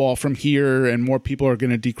 snowball from here, and more people are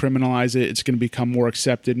going to decriminalize it. It's going to become more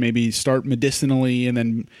accepted. Maybe start medicinally, and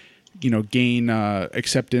then, gain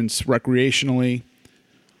acceptance recreationally.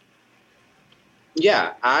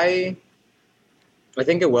 Yeah, I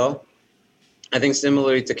think it will. I think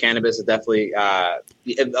similarly to cannabis, it definitely a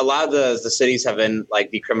lot of the cities have been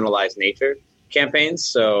like decriminalized nature campaigns.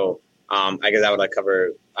 So I guess I would like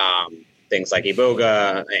cover things like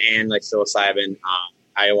iboga and like psilocybin,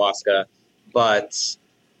 ayahuasca. But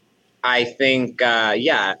I think I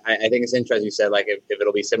think it's interesting you said like if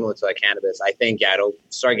it'll be similar to like cannabis. I think it'll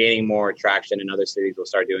start gaining more traction, and other cities will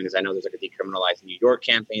start doing this. I know there's like a decriminalized New York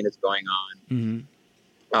campaign that's going on. Mm-hmm.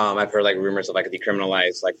 I've heard like rumors of like a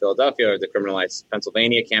decriminalized like Philadelphia or decriminalized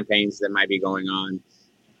Pennsylvania campaigns that might be going on.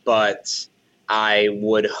 But I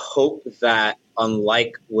would hope that,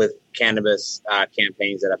 unlike with cannabis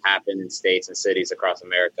campaigns that have happened in states and cities across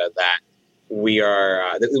America, that we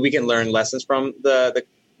can learn lessons from the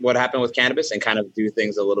what happened with cannabis and kind of do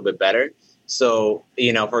things a little bit better. So,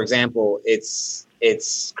 for example, it's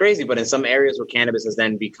crazy, but in some areas where cannabis has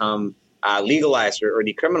then become legalized or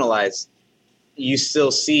decriminalized, you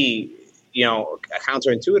still see,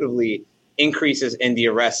 counterintuitively, increases in the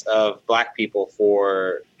arrest of Black people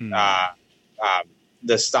for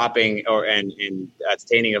the stopping and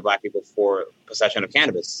detaining of Black people for possession of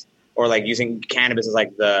cannabis, or like using cannabis as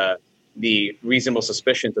like the reasonable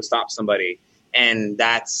suspicion to stop somebody. And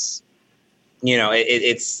that's,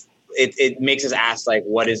 it makes us ask like,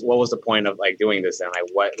 what was the point of like doing this? And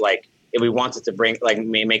like if we wanted to bring like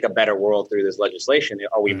make a better world through this legislation,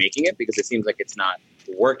 are we making it? Because it seems like it's not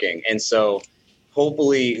working. And so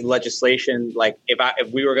hopefully legislation, like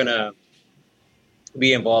if we were going to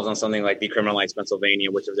be involved on something like Decriminalize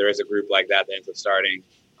Pennsylvania, which if there is a group like that ends up starting,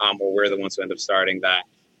 or we're the ones who end up starting that,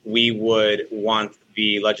 we would want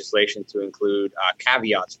the legislation to include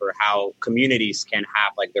caveats for how communities can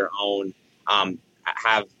have like their own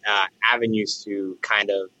avenues to kind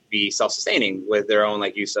of be self-sustaining with their own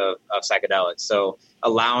like use of psychedelics. So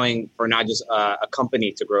allowing for not just a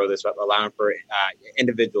company to grow this, but allowing for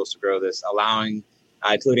individuals to grow this, allowing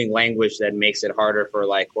including language that makes it harder for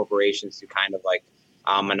like corporations to kind of like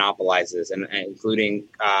monopolize this, and including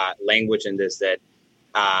language in this that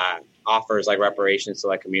offers like reparations to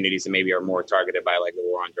like communities that maybe are more targeted by like the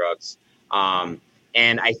war on drugs.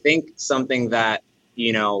 And I think something that,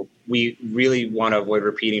 you know, we really want to avoid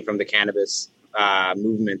repeating from the cannabis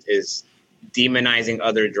movement is demonizing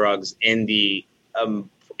other drugs in the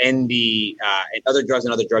other drugs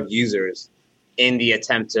and other drug users in the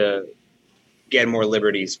attempt to get more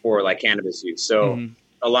liberties for like cannabis use. So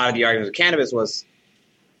a lot of the arguments with cannabis was,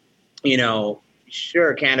 you know,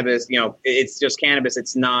 sure, cannabis, you know, it's just cannabis.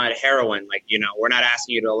 It's not heroin. Like, you know, we're not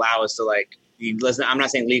asking you to allow us to like, listen, I'm not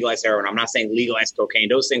saying legalize heroin. I'm not saying legalize cocaine.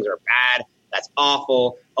 Those things are bad. That's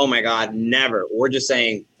awful. Oh my God, never. We're just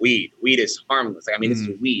saying weed. Weed is harmless. Like, I mean, this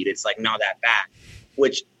is weed. It's like not that bad,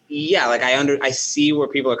 which, yeah, like I see where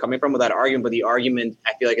people are coming from with that argument, but the argument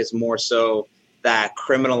I feel like is more so that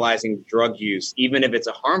criminalizing drug use, even if it's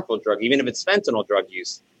a harmful drug, even if it's fentanyl drug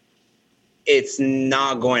use, it's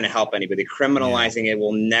not going to help anybody. Criminalizing it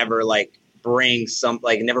will never like bring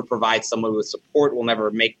never provide someone with support, will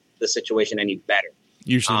never make the situation any better.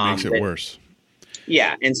 Usually makes it worse.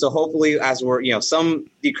 Yeah. And so hopefully as we're, you know, some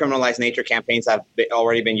decriminalized nature campaigns have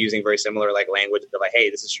already been using very similar like language. They're like, hey,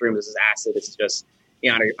 this is shroom, this is acid, this is just,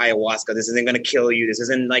 you know, ayahuasca, this isn't going to kill you, this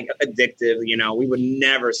isn't like addictive. You know, we would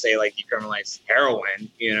never say like decriminalize heroin,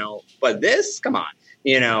 you know, but this, come on,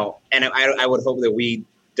 you know, and I would hope that we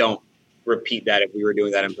don't repeat that if we were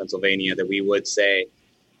doing that in Pennsylvania, that we would say,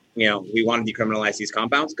 you know, we want to decriminalize these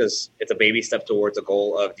compounds because it's a baby step towards a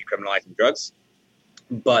goal of decriminalizing drugs.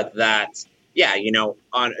 But that, yeah, you know,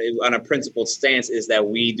 on a principled stance is that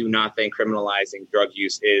we do not think criminalizing drug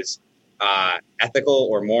use is ethical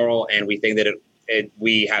or moral. And we think that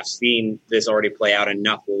we have seen this already play out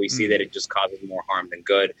enough where we see that it just causes more harm than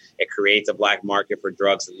good. It creates a black market for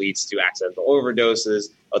drugs that leads to accidental overdoses,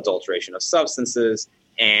 adulteration of substances,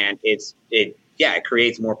 and it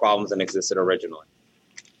creates more problems than existed originally.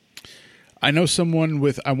 I know someone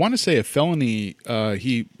with, I want to say a felony,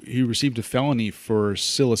 he received a felony for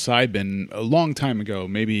psilocybin a long time ago,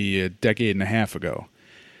 maybe a decade and a half ago.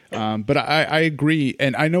 But I agree.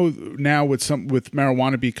 And I know now with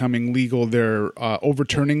marijuana becoming legal, they're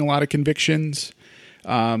overturning a lot of convictions.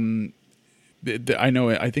 I think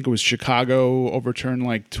it was Chicago overturned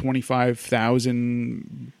like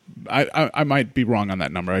 25,000. I might be wrong on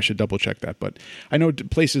that number. I should double check that. But I know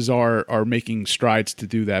places are making strides to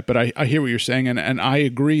do that. But I hear what you're saying. And I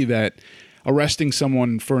agree that arresting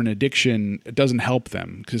someone for an addiction doesn't help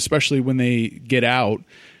them, 'cause especially when they get out.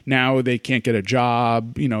 Now they can't get a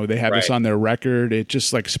job. You know, they have this on their record. It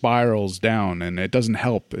just like spirals down, and it doesn't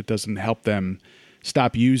help. It doesn't help them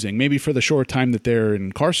stop using. Maybe for the short time that they're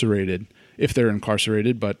incarcerated, if they're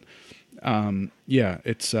incarcerated. But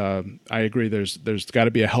it's. I agree. There's got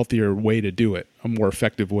to be a healthier way to do it, a more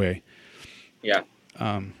effective way. Yeah.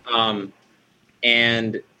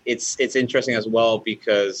 And it's interesting as well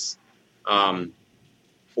because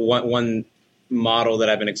one model that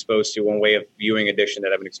I've been exposed to, one way of viewing addiction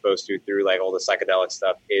that I've been exposed to through like all the psychedelic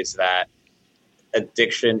stuff, is that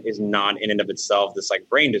addiction is not in and of itself this like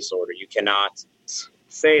brain disorder. You cannot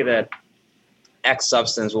say that X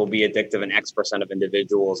substance will be addictive in X% of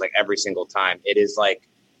individuals like every single time. It is like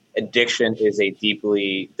addiction is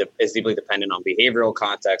deeply dependent on behavioral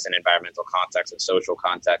context and environmental context and social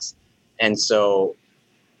context. And so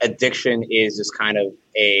addiction is just kind of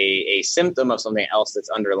a symptom of something else that's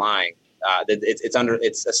underlying.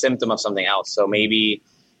 It's a symptom of something else. So maybe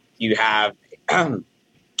you have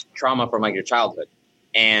trauma from like your childhood,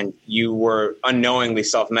 and you were unknowingly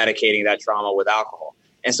self-medicating that trauma with alcohol.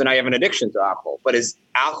 And so now you have an addiction to alcohol. But is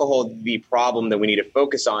alcohol the problem that we need to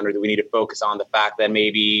focus on, or do we need to focus on the fact that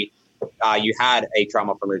maybe you had a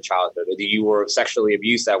trauma from your childhood, or that you were sexually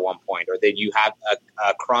abused at one point, or that you have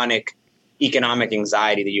a chronic economic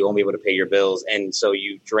anxiety that you won't be able to pay your bills, and so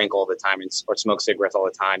you drink all the time or smoke cigarettes all the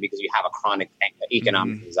time because you have a chronic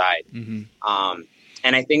economic anxiety. Mm-hmm.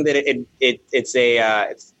 And I think that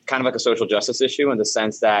it's kind of like a social justice issue in the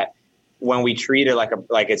sense that when we treat it like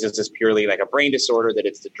it's just purely like a brain disorder, that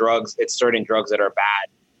it's certain drugs that are bad,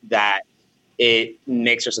 that it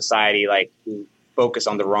makes our society like focus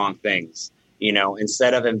on the wrong things. You know,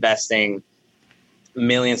 instead of investing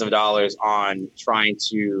millions of dollars on trying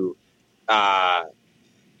to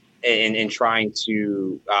in trying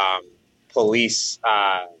to police,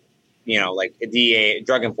 like DEA,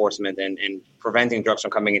 drug enforcement, and preventing drugs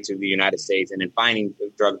from coming into the United States, and in finding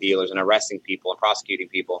drug dealers and arresting people and prosecuting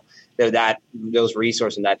people, that those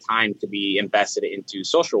resources and that time could be invested into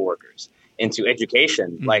social workers, into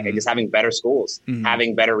education, like just having better schools,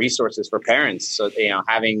 having better resources for parents. So,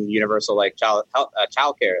 having universal like child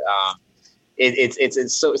care. It's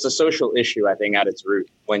a social issue, I think, at its root.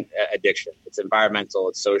 When addiction, it's environmental,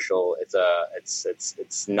 it's social,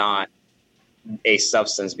 it's not a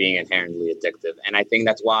substance being inherently addictive. And I think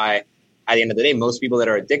that's why, at the end of the day, most people that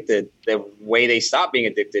are addicted, the way they stop being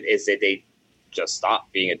addicted is that they just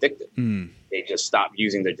stop being addicted. They just stop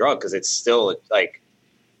using the drug because it's still like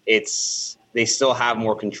they still have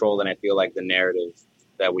more control than I feel like the narrative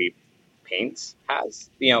that we paint has.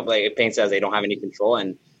 Like it paints as they don't have any control,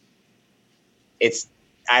 and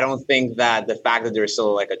I don't think that the fact that there's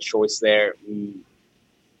still like a choice there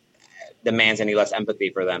demands any less empathy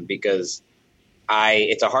for them, because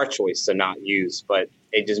it's a hard choice to not use, but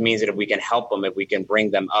it just means that if we can help them, if we can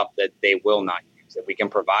bring them up, that they will not use. If we can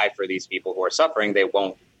provide for these people who are suffering, they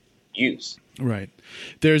won't use. Right.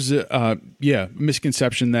 There's a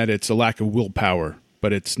misconception that it's a lack of willpower,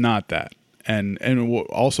 but it's not that. And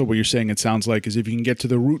also what you're saying, it sounds like, is if you can get to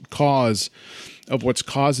the root cause of what's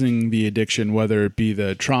causing the addiction, whether it be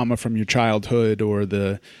the trauma from your childhood or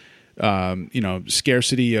the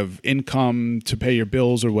scarcity of income to pay your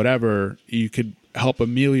bills or whatever, you could help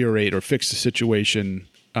ameliorate or fix the situation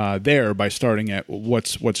there by starting at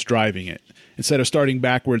what's driving it, instead of starting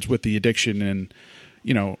backwards with the addiction and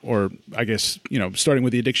starting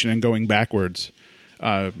with the addiction and going backwards.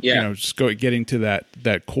 Just getting to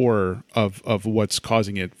that core of what's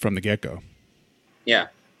causing it from the get-go. Yeah.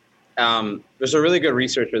 There's a really good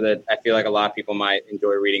researcher that I feel like a lot of people might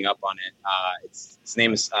enjoy reading up on it. His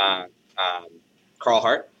name is Carl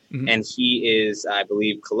Hart, and he is, I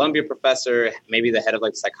believe, Columbia professor, maybe the head of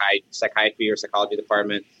like psychiatry or psychology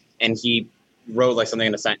department, and he wrote like something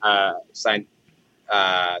in the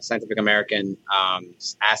Scientific American,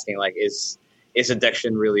 asking like, is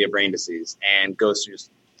addiction really a brain disease? And goes through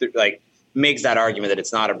like makes that argument that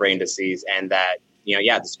it's not a brain disease, and that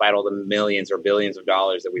despite all the millions or billions of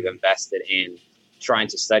dollars that we've invested in trying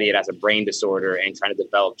to study it as a brain disorder and trying to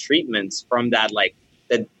develop treatments from that, like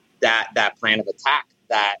that plan of attack,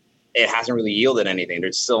 that it hasn't really yielded anything.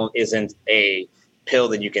 There still isn't a pill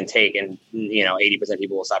that you can take and 80% of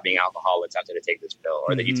people will stop being alcoholics after they take this pill,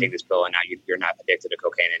 or that you take this pill and now you're not addicted to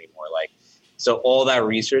cocaine anymore. So all that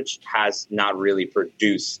research has not really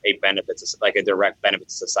produced a benefit, like a direct benefit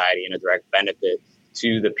to society and a direct benefit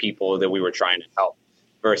to the people that we were trying to help,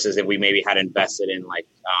 versus if we maybe had invested in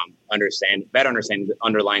better understanding the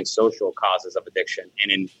underlying social causes of addiction,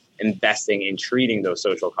 and in investing in treating those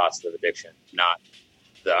social causes of addiction, not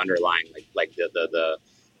the underlying like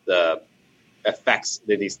the effects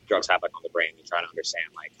that these drugs have on the brain, and trying to understand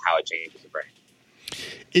how it changes the brain.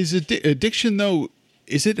 Is addiction though?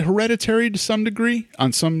 Is it hereditary to some degree,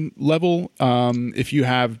 on some level? If you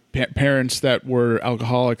have parents that were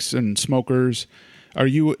alcoholics and smokers,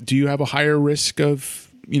 do you have a higher risk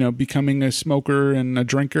of becoming a smoker and a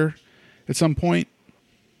drinker at some point?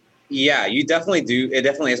 Yeah, you definitely do. It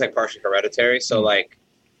definitely is partially hereditary. So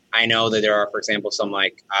I know that there are, for example, some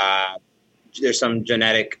there's some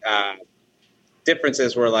genetic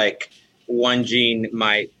differences where one gene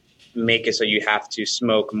might make it so you have to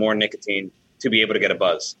smoke more nicotine to be able to get a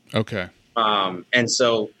buzz. Okay. And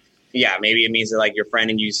so, yeah, maybe it means that your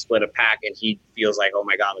friend and you split a pack and he feels like, oh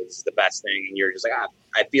my God, this is the best thing. And you're just like,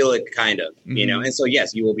 I feel it kind of, And so,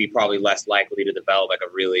 yes, you will be probably less likely to develop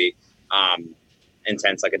a really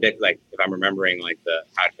intense, addict. If I'm remembering the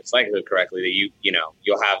how it fits likelihood correctly, that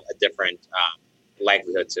you'll have a different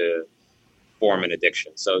likelihood to form an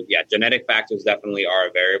addiction. So yeah, genetic factors definitely are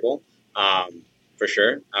a variable, for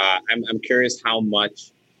sure. I'm curious how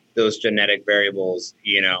much those genetic variables,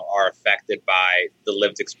 are affected by the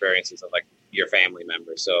lived experiences of your family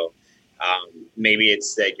members. So maybe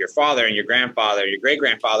it's that your father and your grandfather, your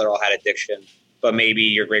great-grandfather all had addiction, but maybe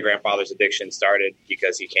your great-grandfather's addiction started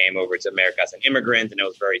because he came over to America as an immigrant and it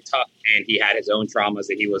was very tough, and he had his own traumas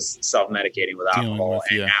that he was self-medicating with alcohol.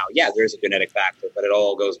 Now, there's a genetic factor, but it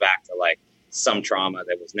all goes back to some trauma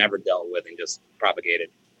that was never dealt with and just propagated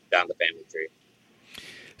down the family tree.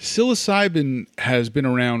 Psilocybin has been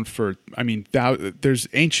around for, there's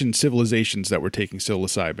ancient civilizations that were taking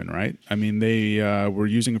psilocybin, right? They were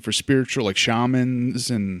using it for spiritual, shamans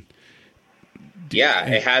and... Yeah,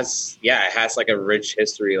 it has a rich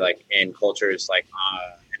history, in cultures,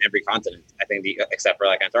 in every continent, I think, except for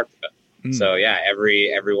Antarctica. So yeah,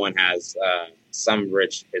 everyone has some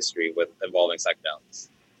rich history with involving psychedelics.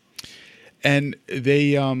 And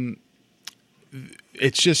they,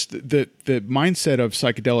 it's just the mindset of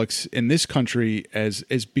psychedelics in this country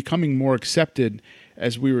is becoming more accepted,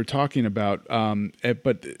 as we were talking about.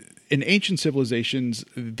 But in ancient civilizations,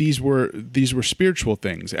 these were spiritual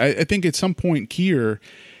things. I think at some point here,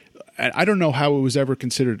 I don't know how it was ever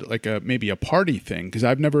considered like maybe a party thing, because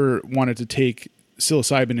I've never wanted to take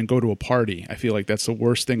psilocybin and go to a party. I feel like that's the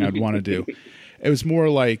worst thing I'd want to do. It was more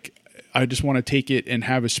like I just want to take it and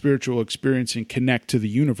have a spiritual experience and connect to the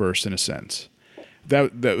universe in a sense.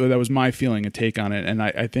 That was my feeling and take on it, and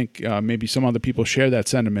I think maybe some other people share that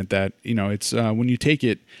sentiment that, you know, it's when you take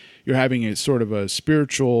it, you're having a sort of a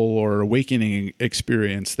spiritual or awakening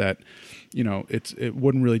experience that, you know, it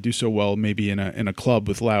wouldn't really do so well maybe in a club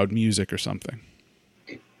with loud music or something.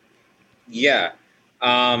 Yeah.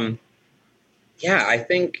 I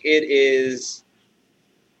think it is.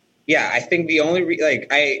 Yeah, I think the only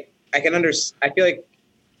I feel like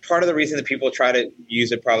part of the reason that people try to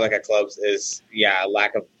use it probably like at clubs is a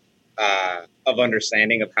lack of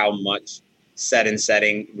understanding of how much set and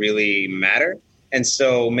setting really matter. And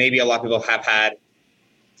so maybe a lot of people have had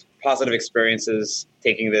positive experiences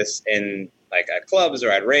taking this in like at clubs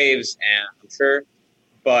or at raves, and I'm sure,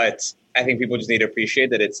 but I think people just need to appreciate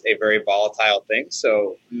that it's a very volatile thing.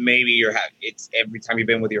 So maybe it's every time you've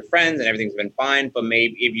been with your friends and everything's been fine, but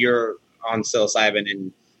maybe if you're on psilocybin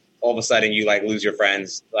and all of a sudden you like lose your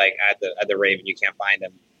friends like at the rave and you can't find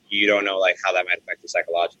them, you don't know like how that might affect you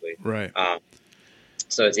psychologically. Right.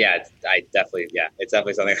 So it's definitely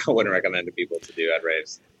something I wouldn't recommend to people to do at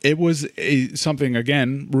raves. It was something,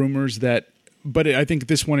 again, rumors that, but I think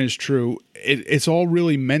this one is true. It's all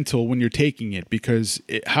really mental when you're taking it, because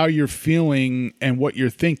how you're feeling and what you're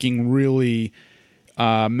thinking really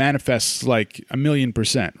manifests like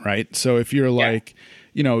 1,000,000%, right? So if you're like,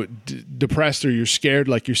 you know, depressed, or you're scared,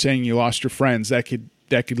 like you're saying you lost your friends, that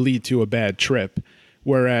could lead to a bad trip.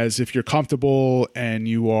 Whereas if you're comfortable and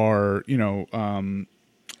you are, you know,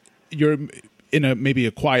 you're in maybe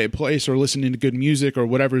a quiet place or listening to good music or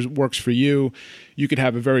whatever works for you, you could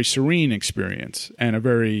have a very serene experience and a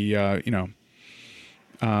very,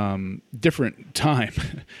 different time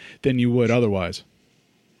than you would otherwise.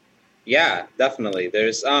 Yeah, definitely.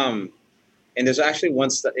 There's actually one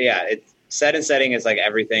it's set and setting is like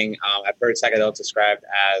everything. I've heard psychedelics described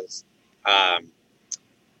as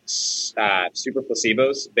super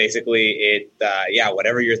placebos. Basically,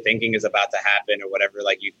 whatever you're thinking is about to happen, or whatever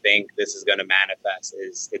like you think this is going to manifest,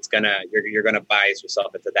 you're gonna bias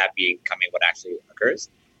yourself into that becoming what actually occurs.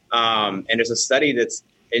 And there's a study that's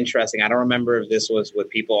interesting. I don't remember if this was with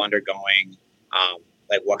people undergoing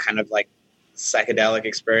like what kind of like psychedelic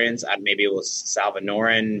experience. Maybe it was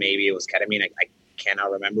Salvinorin, maybe it was ketamine. I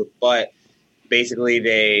cannot remember, but basically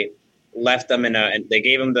they left them and they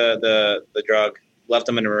gave them the drug, left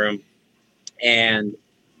them in a room, and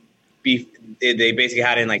they basically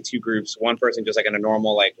had it in like two groups. One person just like in a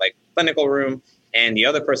normal like clinical room, and the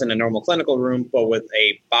other person in a normal clinical room, but with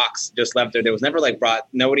a box just left there. There was never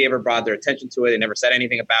nobody ever brought their attention to it. They never said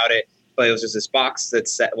anything about it, but it was just this box that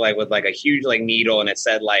said like with like a huge like needle, and it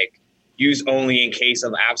said like use only in case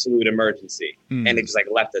of absolute emergency. And they just like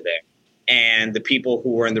left it there. And the people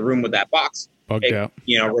who were in the room with that box,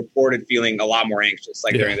 reported feeling a lot more anxious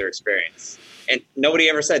during their experience. And nobody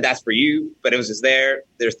ever said that's for you, but it was just there.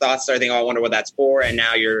 Their thoughts started thinking, oh, I wonder what that's for. And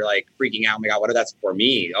now you're like freaking out. Oh my God, what if that's for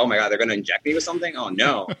me? Oh my God, they're going to inject me with something? Oh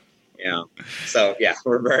no. So yeah,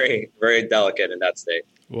 we're very, very delicate in that state.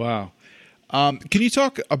 Wow. Can you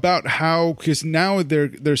talk about how, because now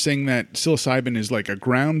they're saying that psilocybin is like a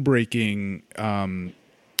groundbreaking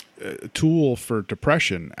tool for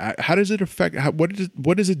depression. How does it affect?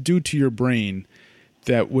 What does it do to your brain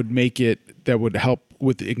that would help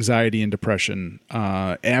with anxiety and depression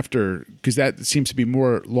after? Because that seems to be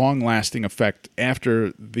more long lasting effect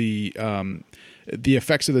after the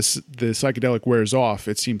effects of the psychedelic wears off.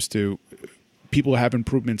 It seems to people have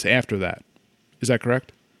improvements after that. Is that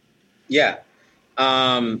correct? Yeah.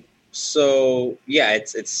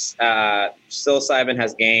 It's psilocybin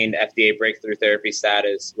has gained FDA breakthrough therapy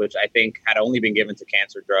status, which I think had only been given to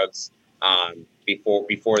cancer drugs before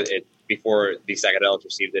the psychedelics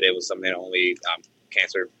received it. It was something that only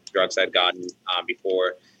cancer drugs had gotten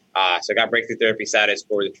before. So it got breakthrough therapy status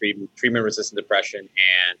for the treatment-resistant depression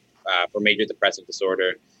and for major depressive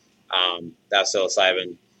disorder. That's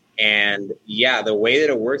psilocybin. And the way that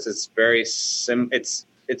it works is very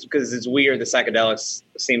It's because it's weird. The psychedelics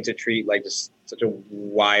seem to treat like just such a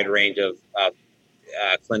wide range of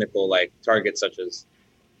clinical like targets, such as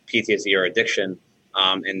PTSD or addiction,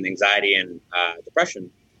 and anxiety and depression.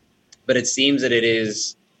 But it seems that it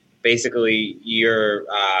is basically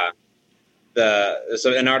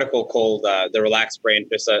so an article called the relaxed brain.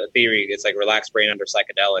 There's a theory. It's like relaxed brain under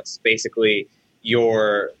psychedelics. Basically,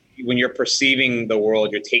 when you're perceiving the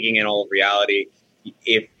world, you're taking in all of reality.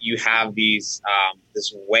 if you have these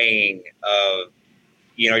this weighing of,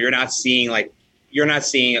 you're not seeing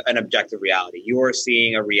an objective reality. You're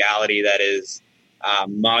seeing a reality that is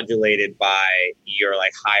modulated by your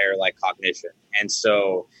like higher like cognition. And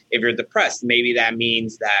so if you're depressed, maybe that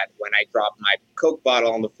means that when I drop my Coke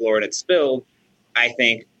bottle on the floor and it's spilled, I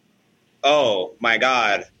think, oh my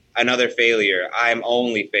God, another failure. I'm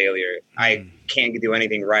only failure. I can't do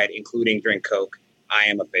anything right, including drink Coke. I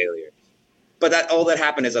am a failure. But that all that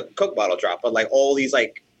happened is a Coke bottle drop. But like all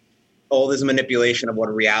this manipulation of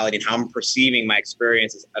what reality and how I'm perceiving my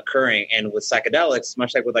experience is occurring. And with psychedelics,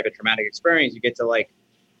 much like with like a traumatic experience, you get to like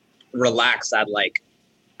relax that like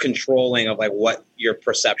controlling of like what your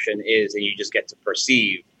perception is, and you just get to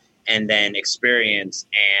perceive and then experience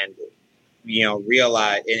and,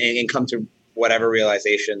 realize and come to whatever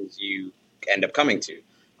realizations you end up coming to.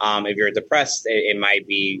 If you're depressed, it might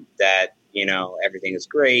be that, everything is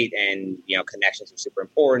great and, connections are super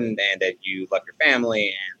important and that you love your family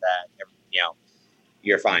and that,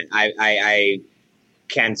 you're fine. I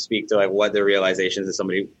can't speak to like what the realizations that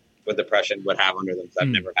somebody with depression would have under them, because I've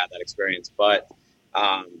never had that experience. But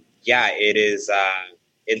it is,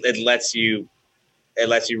 it lets you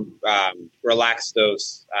relax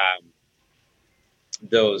those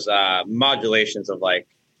modulations of like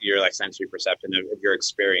your like sensory perception of your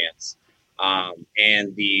experience.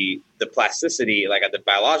 And the plasticity, like at the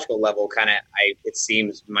biological level, it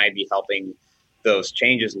seems might be helping those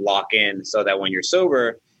changes lock in, so that when you're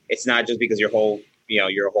sober, it's not just because your whole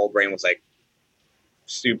brain was like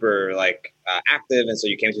super like active, and so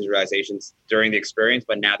you came to these realizations during the experience,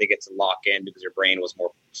 but now they get to lock in because your brain was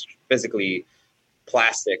more physically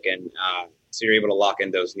plastic, and so you're able to lock in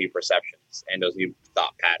those new perceptions and those new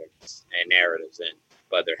thought patterns and narratives in,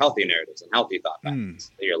 but they're healthy narratives and healthy thought patterns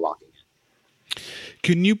that you're locking in.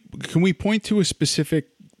 Can we point to a specific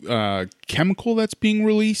chemical that's being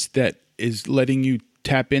released that is letting you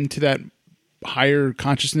tap into that higher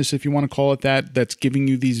consciousness, if you want to call it that, that's giving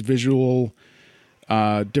you these different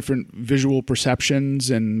visual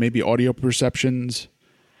perceptions and maybe audio perceptions?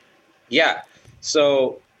 Yeah.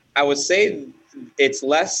 So I would say it's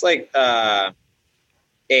less like a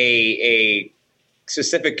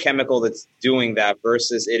specific chemical that's doing that,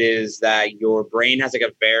 versus it is that your brain has like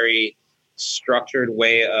a very structured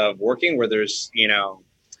way of working, where there's,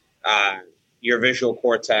 your visual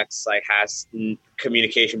cortex like has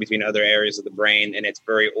communication between other areas of the brain, and it's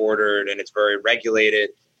very ordered and it's very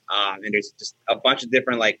regulated. And there's just a bunch of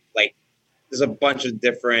different there's a bunch of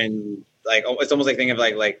different it's almost like thinking of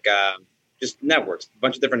just networks, a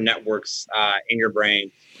bunch of different networks in your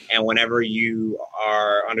brain. And whenever you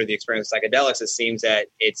are under the experience of psychedelics, it seems that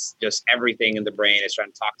it's just everything in the brain is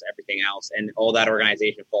trying to talk to everything else, and all that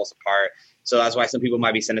organization falls apart. So that's why some people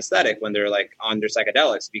might be synesthetic when they're like under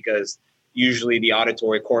psychedelics, because usually the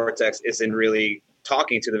auditory cortex isn't really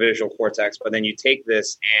talking to the visual cortex. But then you take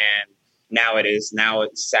this, and now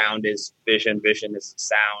sound is vision is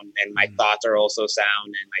sound, and my thoughts are also sound,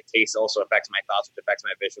 and my taste also affects my thoughts, which affects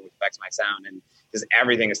my vision, which affects my sound, and because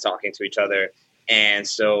everything is talking to each other. And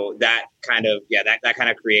so that kind of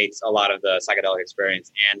creates a lot of the psychedelic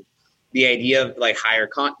experience, and the idea of like higher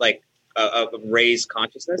raised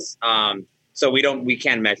consciousness. So we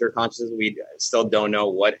can't measure consciousness. We still don't know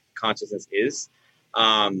what consciousness is.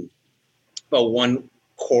 But one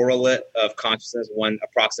correlate of consciousness, one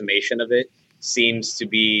approximation of it, seems to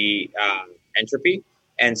be entropy.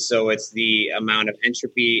 And so it's the amount of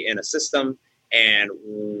entropy in a system. And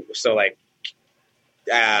so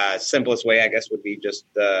simplest way, I guess, would be just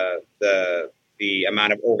the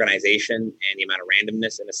amount of organization and the amount of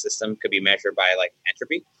randomness in a system could be measured by like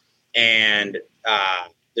entropy. And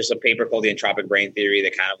there's a paper called the entropic brain theory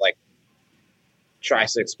that kind of like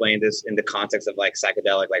tries to explain this in the context of like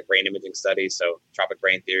psychedelic, like brain imaging studies. So entropic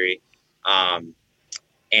brain theory.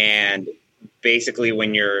 And basically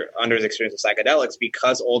when you're under the experience of psychedelics,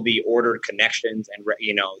 because all the ordered connections and,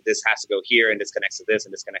 this has to go here and this connects to this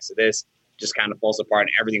and this connects to this just kind of falls apart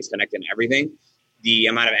and everything's connected and everything, the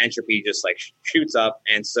amount of entropy just like shoots up.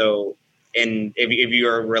 And so if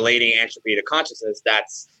you're relating entropy to consciousness,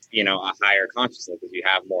 that's, a higher consciousness, because you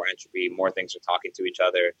have more entropy, more things are talking to each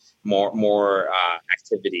other, more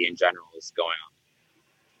activity in general is going on.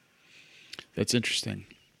 That's interesting.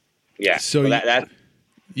 Yeah. So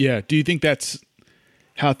yeah. Do you think that's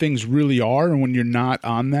how things really are? And when you're not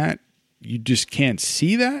on that, you just can't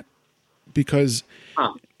see that? Because,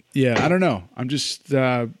 I don't know. I'm just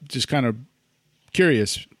kind of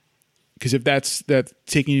curious, because if that's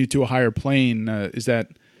taking you to a higher plane, is that,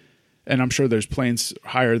 and I'm sure there's planes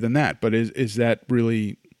higher than that, but is that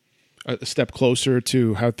really a step closer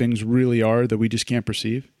to how things really are that we just can't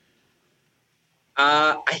perceive?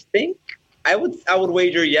 I think I would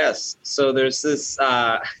wager yes. So there's this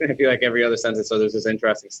I feel like every other sentence. So there's this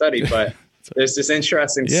interesting study, but there's this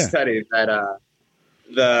interesting Yeah. study that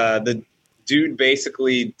the dude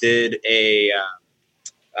basically did a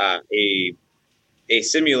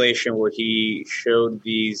simulation where he showed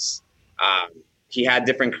these he had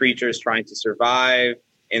different creatures trying to survive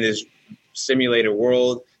in this simulated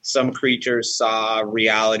world. Some creatures saw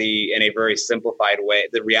reality in a very simplified way,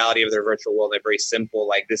 the reality of their virtual world in a very simple,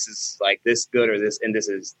 like this is like this good or this, and this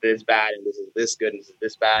is this bad, and this is this good, and this is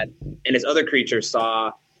this bad. And his other creatures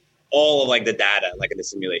saw all of like the data, like in the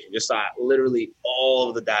simulation, just saw literally all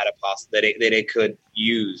of the data that it could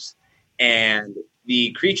use. And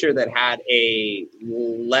the creature that had a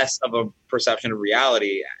less of a perception of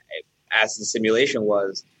reality, as the simulation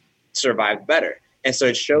was, survived better. And so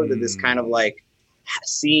it showed that this kind of like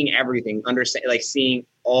seeing everything, understand, like seeing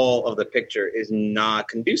all of the picture is not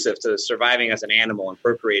conducive to surviving as an animal and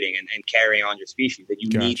procreating and carrying on your species, that you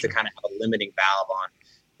need to kind of have a limiting valve on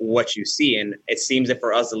what you see. And it seems that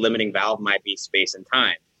for us, the limiting valve might be space and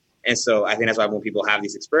time. And so I think that's why when people have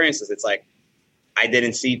these experiences, it's like, I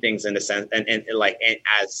didn't see things in the sense and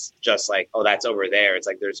as just like, oh, that's over there. It's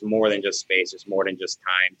like there's more than just space. There's more than just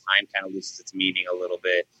time. Time kind of loses its meaning a little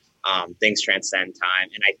bit. Things transcend time.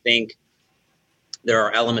 And I think there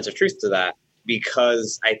are elements of truth to that,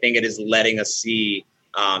 because I think it is letting us see,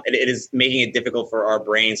 it is making it difficult for our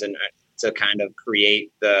brains and to kind of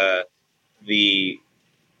create the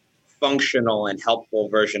functional and helpful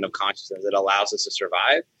version of consciousness that allows us to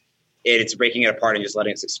survive. It's breaking it apart and just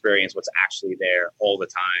letting us experience what's actually there all the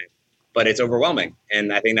time. But it's overwhelming.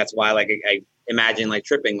 And I think that's why, like, I imagine like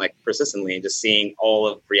tripping like persistently and just seeing all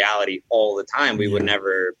of reality all the time. We would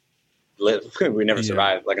never live. We would never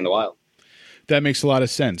survive like in the wild. That makes a lot of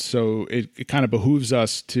sense. So it kind of behooves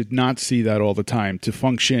us to not see that all the time, to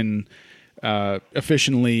function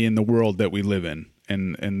efficiently in the world that we live in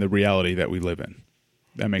and the reality that we live in.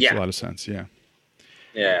 That makes a lot of sense. Yeah.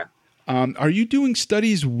 Yeah. Are you doing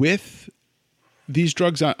studies with these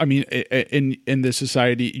drugs? I mean, in the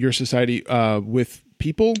society, your society, with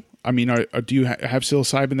people? I mean, do you have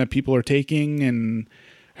psilocybin that people are taking, and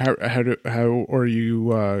how are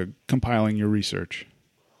you compiling your research?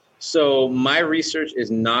 So my research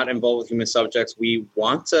is not involved with human subjects.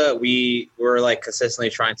 We're like consistently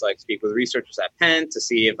trying to like speak with researchers at Penn to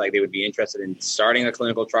see if like they would be interested in starting a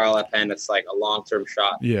clinical trial at Penn. It's like a long-term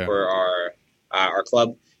shot for our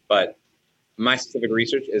club. But my specific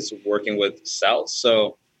research is working with cells.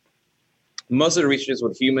 So most of the research is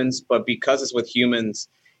with humans, but because it's with humans,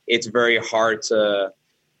 it's very hard to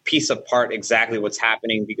piece apart exactly what's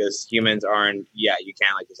happening, because humans aren't, you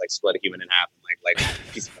can't like just like split a human in half and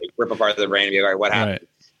like rip apart the brain and be like, what happened?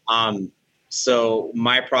 Right. So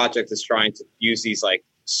my project is trying to use these like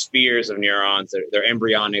spheres of neurons. They're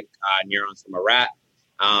embryonic neurons from a rat.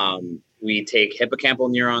 We take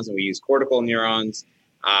hippocampal neurons and we use cortical neurons.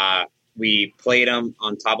 We plate them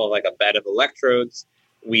on top of like a bed of electrodes.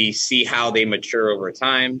 We see how they mature over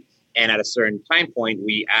time. And at a certain time point,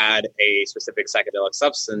 we add a specific psychedelic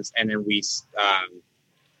substance, and then we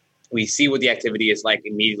see what the activity is like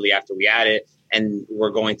immediately after we add it. And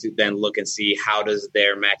we're going to then look and see how does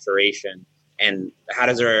their maturation and how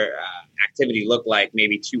does their activity look like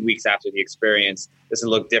maybe 2 weeks after the experience. Does it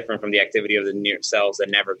look different from the activity of the cells that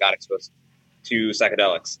never got exposed to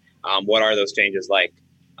psychedelics? What are those changes like?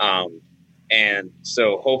 And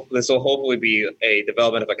so this will hopefully be a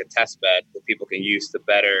development of like a test bed that people can use to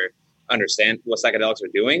better understand what psychedelics are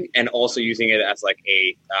doing, and also using it as like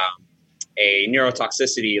a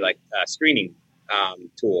neurotoxicity like screening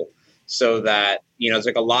tool, so that, there's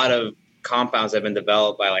like a lot of compounds that have been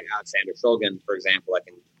developed by like Alexander Shulgin, for example, like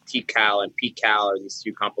in TCAL and PCAL are these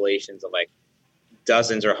two compilations of like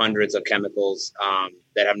dozens or hundreds of chemicals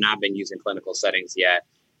that have not been used in clinical settings yet.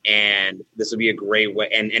 And this would be a great way.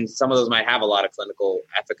 And some of those might have a lot of clinical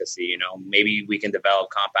efficacy. Maybe we can develop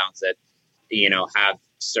compounds that, have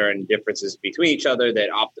certain differences between each other that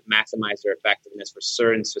maximize their effectiveness for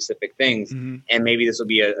certain specific things. Mm-hmm. And maybe this will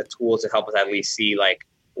be a tool to help us at least see, like,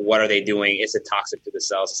 what are they doing? Is it toxic to the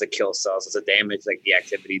cells? Does it kill cells? Does it damage like the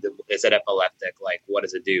activity? Is it epileptic? Like, what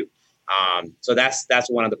does it do? So that's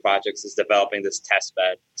one of the projects, is developing this test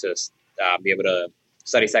bed to be able to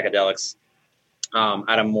study psychedelics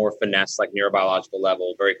at a more finesse, like neurobiological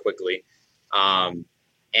level very quickly. And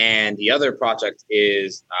the other project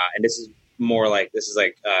is, and this is more like,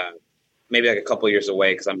 maybe like a couple of years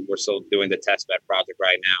away, because we're still doing the test bed project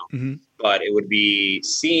right now. Mm-hmm. But it would be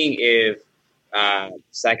seeing if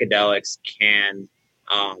psychedelics can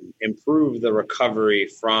improve the recovery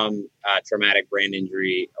from traumatic brain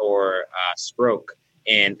injury or stroke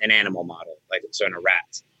in an animal model, like so in a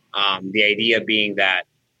rat. The idea being that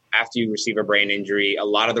after you receive a brain injury, a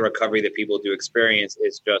lot of the recovery that people do experience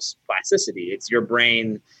is just plasticity. It's your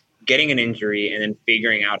brain getting an injury and then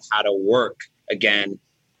figuring out how to work again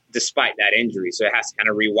despite that injury. So it has to kind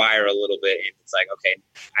of rewire a little bit. And it's like, okay,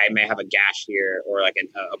 I may have a gash here or like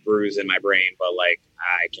a bruise in my brain, but like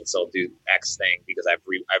I can still do X thing because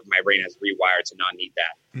my brain has rewired to not need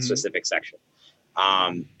that specific section.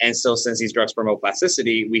 And so since these drugs promote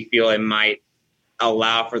plasticity, we feel it might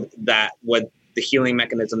allow for that, what the healing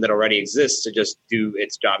mechanism that already exists to just do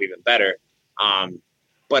its job even better.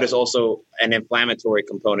 But it's also an inflammatory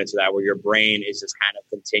component to that, where your brain is just kind of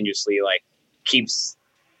continuously like keeps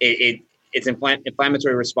its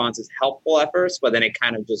inflammatory response is helpful at first, but then it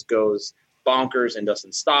kind of just goes bonkers and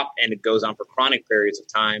doesn't stop, and it goes on for chronic periods of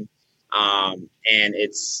time. And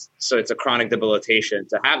it's a chronic debilitation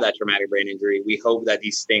to have that traumatic brain injury. We hope that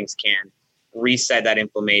these things can reset that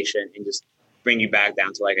inflammation and just bring you back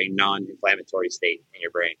down to like a non-inflammatory state in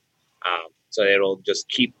your brain. So it'll just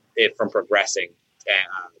keep it from progressing.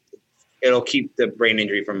 It'll keep the brain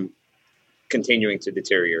injury from continuing to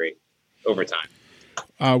deteriorate over time.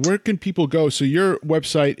 Where can people go? So your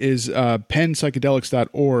website is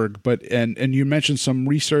pennpsychedelics.org, and you mentioned some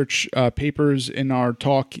research papers in our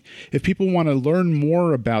talk. If people want to learn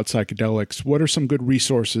more about psychedelics, what are some good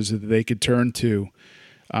resources that they could turn to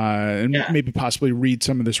and maybe possibly read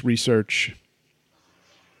some of this research?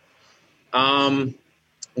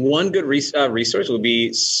 One good resource would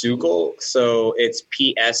be Soogle. So it's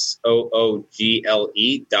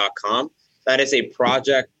PSOOGLE.com. That is a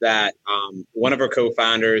project that one of our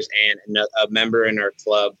co-founders and a member in our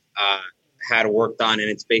club had worked on. And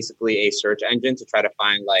it's basically a search engine to try to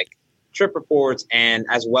find like trip reports and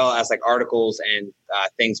as well as like articles and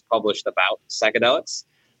things published about psychedelics.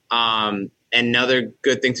 Another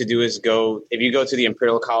good thing to do is if you go to the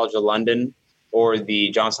Imperial College of London or the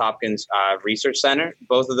Johns Hopkins Research Center,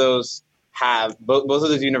 both of those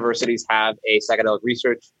universities have a psychedelic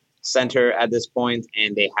research center at this point,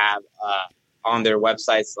 and they have on their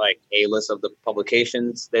websites like a list of the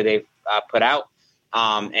publications that they've put out,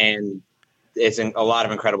 and it's a lot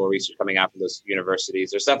of incredible research coming out from those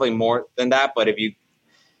universities. There's definitely more than that, but if you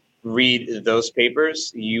read those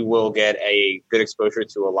papers, you will get a good exposure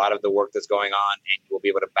to a lot of the work that's going on, and you will be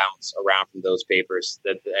able to bounce around from those papers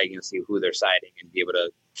that you can see who they're citing and be able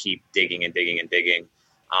to keep digging and digging and digging.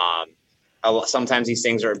 Sometimes these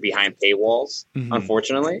things are behind paywalls,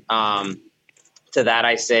 unfortunately. To that,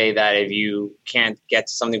 I say that if you can't get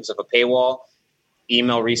to something with a paywall,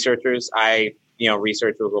 email researchers.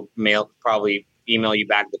 Researchers will probably email you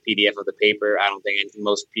back the PDF of the paper. I don't think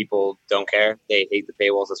most people don't care. They hate the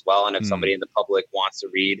paywalls as well. And if somebody in the public wants to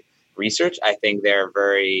read research, I think they're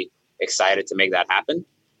very excited to make that happen.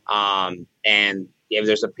 And if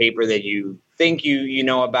there's a paper that you think you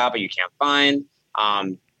know about, but you can't find,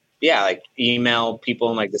 like email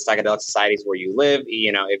people in like the psychedelic societies where you live.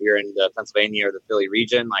 If you're in the Pennsylvania or the Philly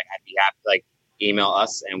region, like I'd be happy, like email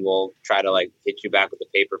us and we'll try to like hit you back with the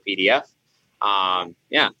paper PDF.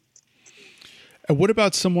 And what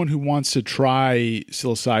about someone who wants to try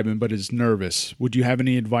psilocybin but is nervous? Would you have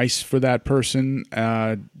any advice for that person,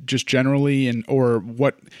 just generally, or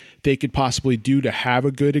what they could possibly do to have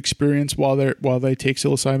a good experience while they take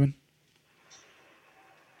psilocybin?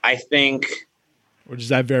 I think, or does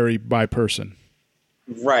that vary by person?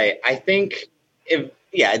 Right. I think it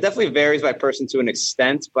definitely varies by person to an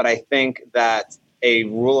extent, but I think that a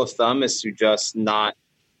rule of thumb is to just not.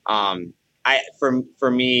 For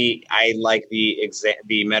me, I like the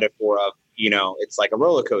metaphor of, it's like a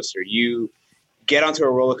roller coaster. You get onto a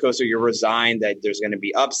roller coaster, you're resigned that there's going to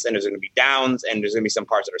be ups and there's going to be downs and there's going to be some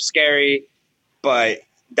parts that are scary, but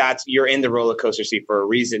you're in the roller coaster seat for a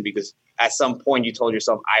reason, because at some point you told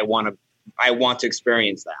yourself, I want to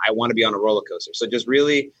experience that. I want to be on a roller coaster. So just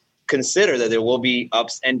really consider that there will be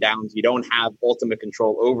ups and downs. You don't have ultimate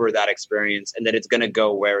control over that experience, and that it's going to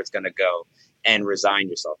go where it's going to go, and resign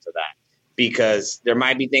yourself to that. Because there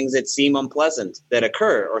might be things that seem unpleasant that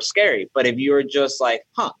occur or scary. But if you're just like,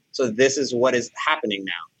 so this is what is happening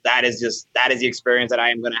now. That is the experience that I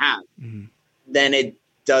am going to have. Mm-hmm. Then it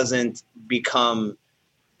doesn't become,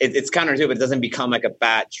 it's counterintuitive, but it doesn't become like a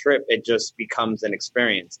bad trip. It just becomes an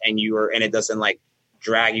experience, and it doesn't like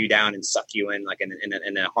drag you down and suck you in like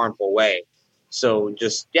in a harmful way. So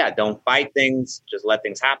just, don't fight things. Just let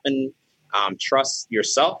things happen. Trust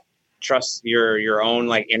yourself. Trust your own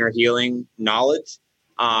like inner healing knowledge.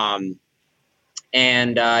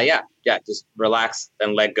 Just relax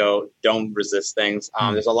and let go. Don't resist things.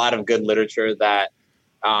 There's a lot of good literature that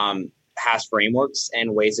has frameworks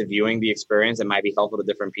and ways of viewing the experience that might be helpful to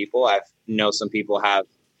different people. I know some people have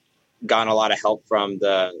gotten a lot of help from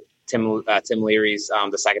the Tim Leary's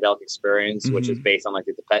The Psychedelic Experience, which is based on like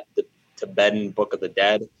the Tibetan Book of the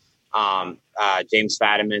Dead. James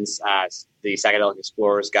Fadiman's The Psychedelic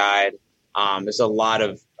Explorer's Guide. There's a lot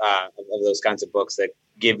of those kinds of books that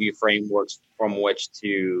give you frameworks from which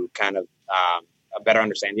to kind of better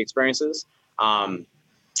understand the experiences.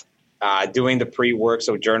 Doing the pre-work,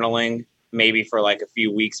 so journaling maybe for like a few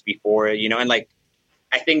weeks before, and like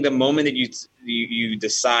I think the moment that you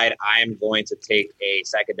decide I am going to take a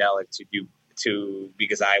psychedelic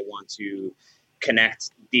because I want to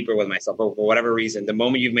connect deeper with myself, or for whatever reason, the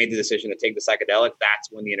moment you've made the decision to take the psychedelic,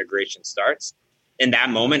 that's when the integration starts. In that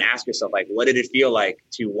moment, ask yourself, like, what did it feel like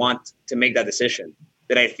to want to make that decision?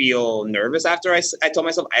 Did I feel nervous after I told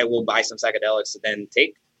myself I will buy some psychedelics to then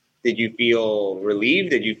take? Did you feel relieved?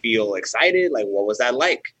 Did you feel excited? Like, what was that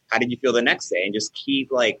like? How did you feel the next day? And just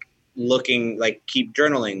keep like looking, like keep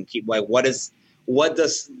journaling, keep like, what does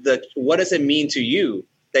it mean to you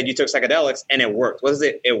that you took psychedelics and it worked? What does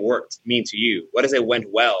it worked mean to you? What does it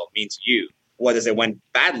went well mean to you? What does it went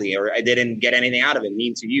badly or I didn't get anything out of it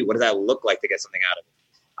mean to you? What does that look like to get something out of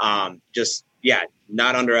it?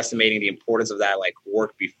 Not underestimating the importance of that like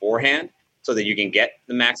work beforehand so that you can get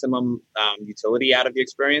the maximum utility out of the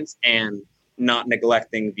experience, and not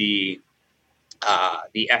neglecting the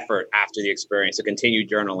effort after the experience. So continue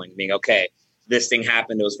journaling, being okay, this thing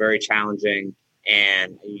happened, it was very challenging,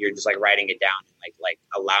 and you're just like writing it down and like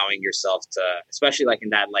allowing yourself to, especially like in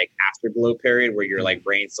that like afterglow period where your like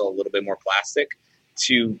brain's still a little bit more plastic,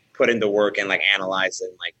 to put in the work and like analyze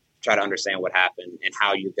and like try to understand what happened and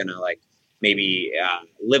how you're gonna like maybe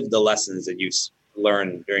live the lessons that you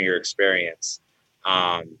learned during your experience.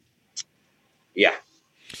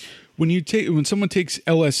 When someone takes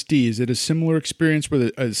LSD, is it a similar experience where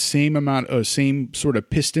the same sort of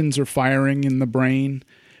pistons are firing in the brain?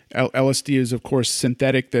 LSD is, of course,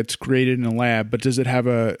 synthetic that's created in a lab, but does it have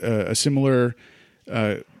a similar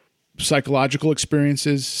psychological experience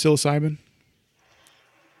as psilocybin?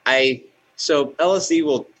 So LSD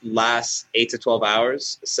will last 8 to 12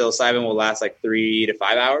 hours. Psilocybin will last like 3 to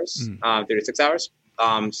 5 hours, 3 to 6 hours.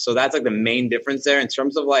 So that's like the main difference there in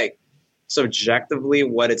terms of like subjectively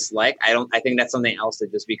what it's like. I think that's something else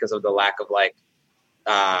that just because of the lack of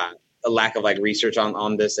research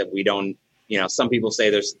on this that we don't, some people say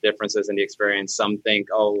there's differences in the experience. Some think,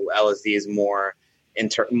 LSD is more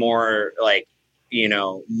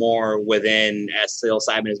within, as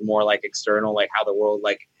psilocybin is more like external, like how the world,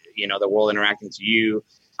 like, the world interacting to you.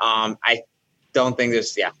 I don't think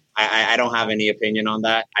I don't have any opinion on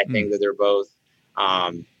that. I think that they're both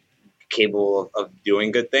capable of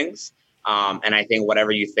doing good things. And I think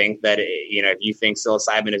whatever you think that, if you think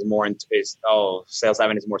psilocybin is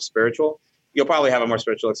psilocybin is more spiritual, you'll probably have a more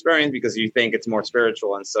spiritual experience because you think it's more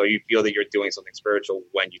spiritual. And so you feel that you're doing something spiritual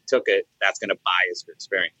when you took it. That's going to bias your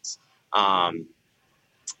experience.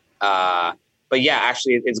 But yeah,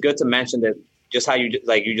 actually, it's good to mention that just how you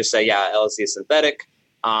just say, LSD is synthetic.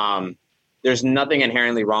 There's nothing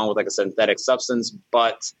inherently wrong with like a synthetic substance,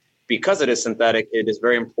 but because it is synthetic, it is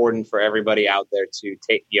very important for everybody out there to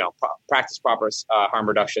take, practice proper harm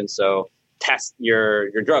reduction. So test your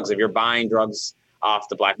drugs. If you're buying drugs off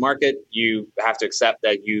the black market, you have to accept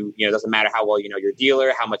that it doesn't matter how well you know your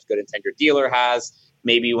dealer, how much good intent your dealer has.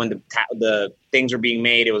 Maybe when the things were being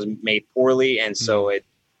made, it was made poorly, and so it,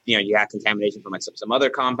 you had contamination from like some other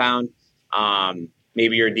compound.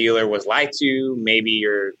 Maybe your dealer was lied to. Maybe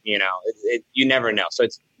you never know. So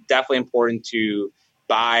it's definitely important to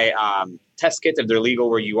buy test kits if they're legal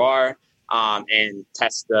where you are, and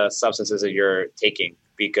test the substances that you're taking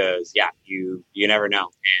because you never know.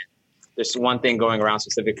 And there's one thing going around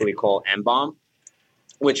specifically called M-bomb,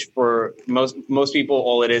 which for most people,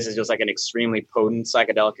 all it is just like an extremely potent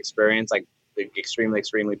psychedelic experience, like extremely,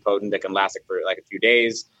 extremely potent that can last for like a few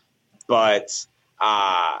days. But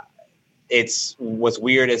what's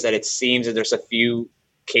weird is that it seems that there's a few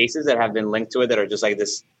cases that have been linked to it that are just like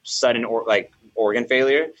this sudden organ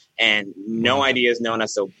failure, and no idea is known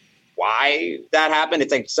as to why that happened.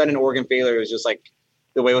 It's like sudden organ failure. It was just like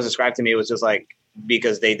the way it was described to me. It was just like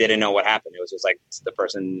because they didn't know what happened. It was just like the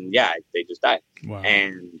person, they just died. Wow.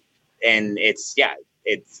 And it's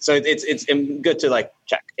good to like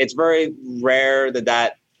check. It's very rare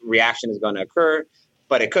that reaction is going to occur,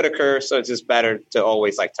 but it could occur. So it's just better to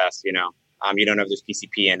always like test. You don't know if there's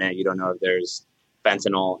PCP in it. You don't know if there's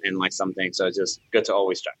fentanyl in like something. So it's just good to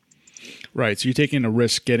always check. Right. So you're taking a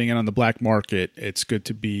risk getting it on the black market. It's good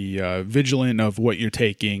to be vigilant of what you're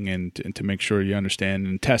taking and to make sure you understand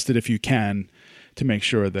and test it if you can to make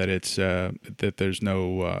sure that it's that there's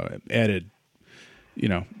no added,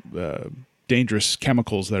 dangerous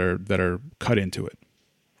chemicals that are cut into it.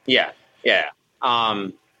 Yeah.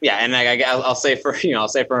 And I'll say for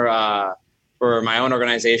my own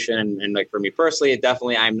organization and like for me personally,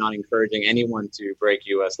 definitely I'm not encouraging anyone to break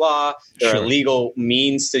U.S. law. There are legal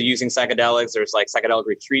means to using psychedelics. There's like psychedelic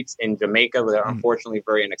retreats in Jamaica that are unfortunately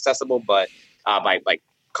very inaccessible, but by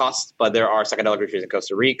cost. But there are psychedelic retreats in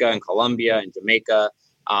Costa Rica and Colombia and Jamaica.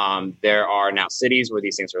 There are now cities where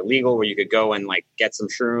these things are legal, where you could go and like get some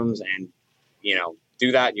shrooms and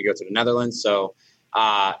do that. You go to the Netherlands, so.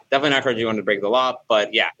 Definitely not encourage anyone to break the law,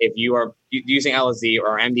 but yeah, if you are using LSD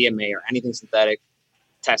or MDMA or anything synthetic,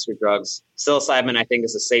 test your drugs. Psilocybin, I think,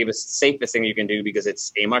 is the safest thing you can do because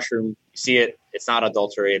it's a mushroom. You see it; it's not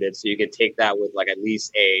adulterated, so you can take that with like at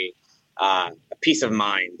least a peace of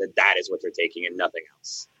mind that is what you're taking and nothing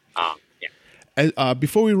else.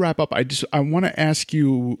 Before we wrap up, I want to ask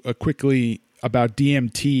you quickly about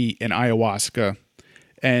DMT and ayahuasca.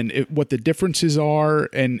 And what the differences are,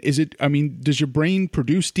 and does your brain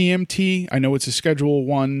produce DMT? I know it's a Schedule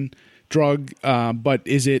I drug, but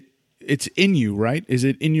it's in you, right? Is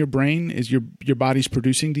it in your brain? Is your body's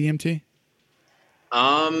producing DMT?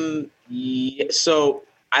 So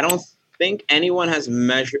I don't think anyone has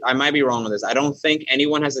measured. I might be wrong on this. I don't think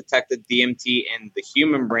anyone has detected DMT in the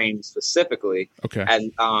human brain specifically. Okay.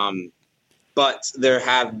 And but there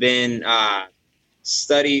have been.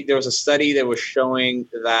 There was a study that was showing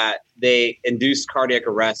that they induced cardiac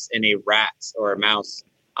arrest in a rat or a mouse,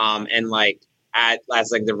 and as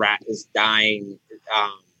the rat is dying,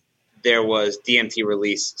 there was DMT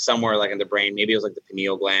release somewhere like in the brain. Maybe it was like the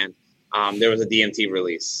pineal gland. There was a DMT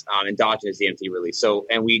release, endogenous DMT release. So,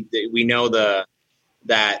 and we know So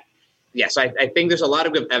I think there's a lot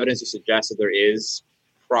of good evidence to suggest that there is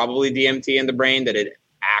probably DMT in the brain, that it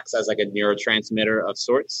acts as like a neurotransmitter of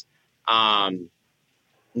sorts. I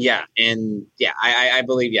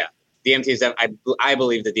believe, DMT is, I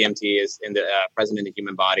believe that DMT is present in the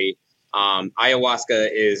human body. Ayahuasca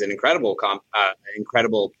is an incredible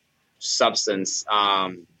substance,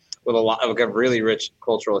 with a lot of a really rich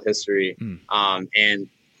cultural history. And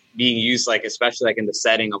being used especially in the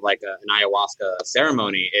setting of an ayahuasca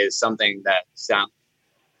ceremony is something that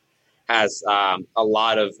has a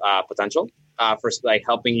lot of potential. For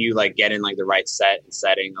helping you get in the right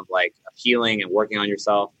setting of healing and working on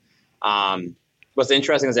yourself. What's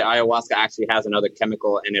interesting is that ayahuasca actually has another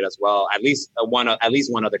chemical in it as well. At least one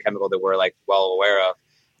other chemical that we're well aware of,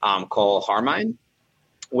 called harmine,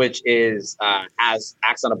 which is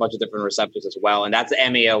acts on a bunch of different receptors as well, and that's the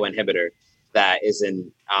MAO inhibitor that is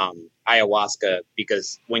in ayahuasca.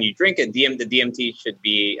 Because when you drink it, the DMT should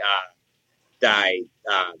be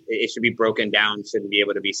it should be broken down, shouldn't be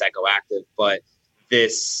able to be psychoactive, but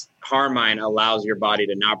this harmine allows your body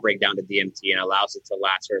to not break down the DMT and allows it to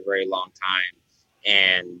last for a very long time.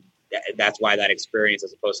 And that's why that experience,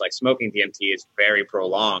 as opposed to smoking DMT, is very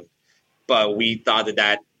prolonged. But we thought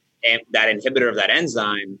that inhibitor of that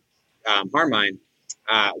enzyme, harmine,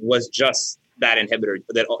 was just that inhibitor,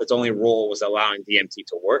 that its only role was allowing DMT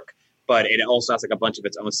to work. But it also has a bunch of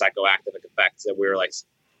its own psychoactive effects that we were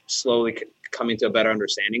slowly coming to a better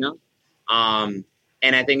understanding of.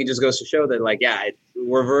 And I think it just goes to show that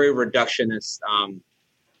we're very reductionist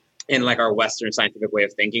in our Western scientific way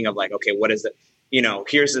of thinking of okay, what is it?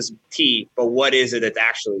 Here's this tea, but what is it that's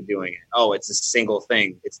actually doing it? Oh, it's a single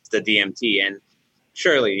thing. It's the DMT. And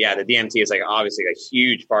surely, the DMT is obviously a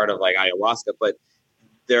huge part of ayahuasca, but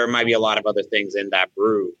there might be a lot of other things in that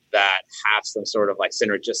brew that have some sort of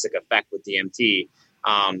synergistic effect with DMT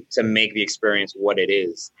to make the experience what it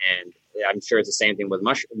is. And I'm sure it's the same thing with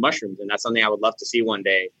mushrooms. And that's something I would love to see one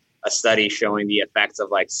day, a study showing the effects of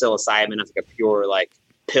psilocybin as a pure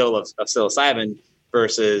pill of psilocybin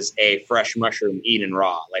versus a fresh mushroom eaten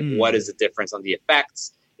raw. What is the difference on the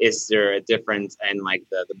effects? Is there a difference in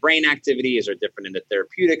the brain activity? Is there a difference in the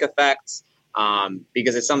therapeutic effects?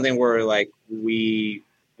 Because it's something where we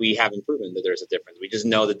haven't proven that there's a difference. We just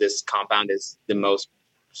know that this compound is the most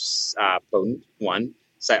potent one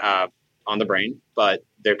on the brain, but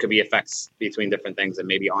there could be effects between different things that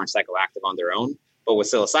maybe aren't psychoactive on their own, but with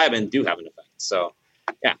psilocybin do have an effect. So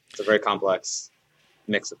it's a very complex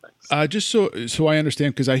mix of things. Just so I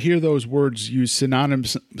understand, because I hear those words used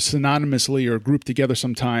synonymously or grouped together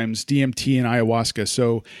sometimes, DMT and ayahuasca.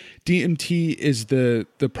 So DMT is the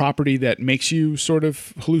property that makes you sort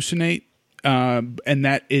of hallucinate, and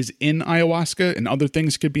that is in ayahuasca, and other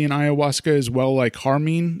things could be in ayahuasca as well, like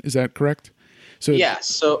harmine. Is that correct? So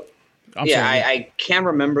I can't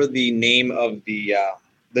remember the name of the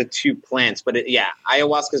the two plants, but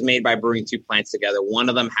ayahuasca is made by brewing two plants together. One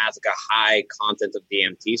of them has like a high content of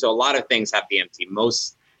DMT. So a lot of things have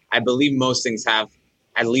DMT. I believe most things have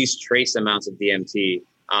at least trace amounts of DMT.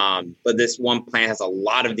 But this one plant has a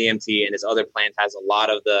lot of DMT, and this other plant has a lot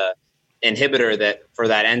of the inhibitor that for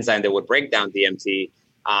that enzyme that would break down DMT.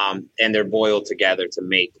 And they're boiled together to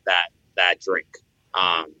make that drink.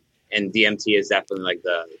 And DMT is definitely like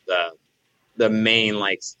the main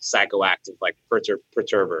like psychoactive like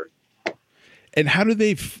perturber. And how do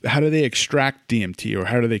they extract DMT, or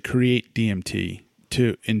how do they create DMT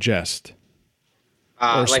to ingest?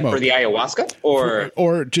 Like smoke? For the ayahuasca,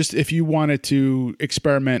 or just if you wanted to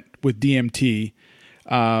experiment with DMT,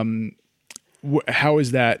 how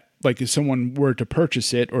is that? Like if someone were to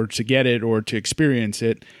purchase it or to get it or to experience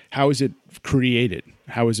it, how is it created?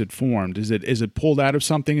 How is it formed? Is it pulled out of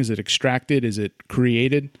something? Is it extracted? Is it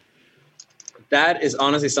created? That is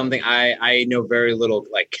honestly something I know very little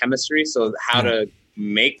like chemistry. So how to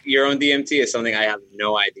make your own DMT is something I have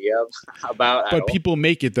no idea about. But people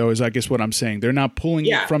make it though, is I guess what I'm saying. They're not pulling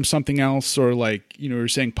it from something else, or like, you're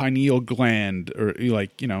saying pineal gland, or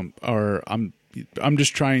like, or I'm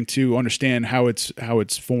just trying to understand how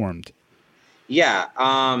it's formed. Yeah.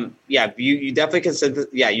 You definitely can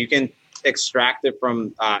you can extract it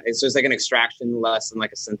from it's just like an extraction less than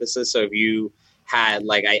like a synthesis. So if you had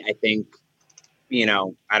like I think,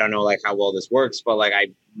 I don't know like how well this works, but like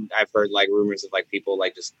I've heard like rumors of like people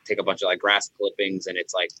like just take a bunch of like grass clippings, and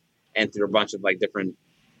it's like, and through a bunch of like different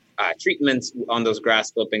treatments on those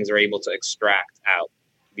grass clippings are able to extract out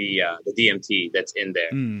the DMT that's in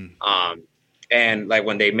there. And like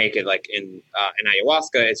when they make it like in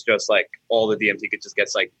ayahuasca, it's just like all the DMT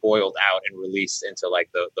gets like boiled out and released into like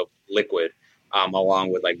the liquid,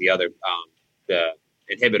 along with like the other the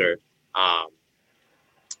inhibitor.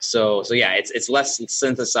 So it's less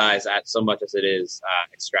synthesized at so much as it is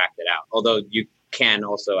extracted out. Although you can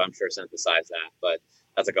also, I'm sure, synthesize that, but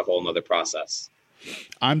that's like a whole nother process.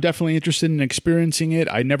 I'm definitely interested in experiencing it.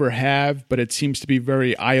 I never have, but it seems to be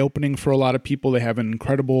very eye-opening for a lot of people. They have an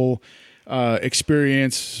incredible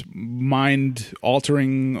experience,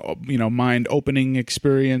 mind-altering, mind-opening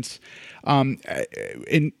experience. Does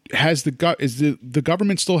the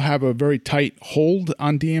government still have a very tight hold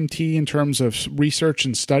on DMT in terms of research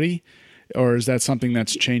and study, or is that something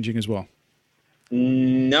that's changing as well?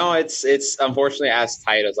 No, it's unfortunately as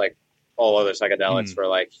tight as like all other psychedelics for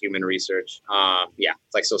like human research.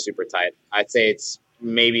 It's like so super tight. I'd say it's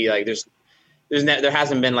maybe like there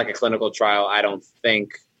hasn't been like a clinical trial. I don't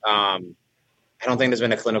think there's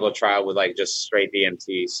been a clinical trial with like just straight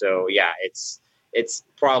DMT. So yeah, it's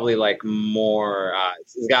probably like more,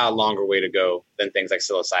 it's got a longer way to go than things like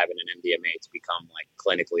psilocybin and MDMA to become like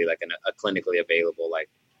clinically, like a clinically available, like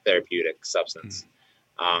therapeutic substance.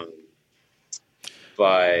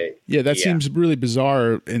 But yeah, that seems really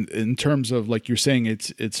bizarre in terms of like you're saying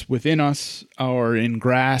it's within us or in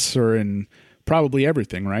grass or in probably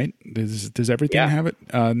everything, right? Does everything have it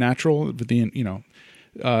natural?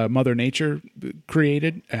 Mother Nature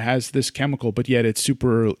created has this chemical, but yet it's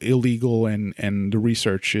super illegal and the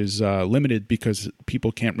research is limited because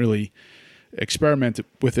people can't really experiment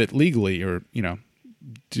with it legally or,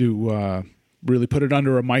 do really put it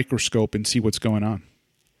under a microscope and see what's going on.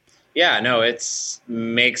 Yeah, no,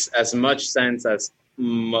 makes as much sense as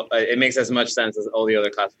all the other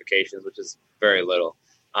classifications, which is very little.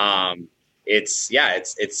 It's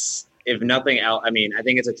if nothing else, I mean, I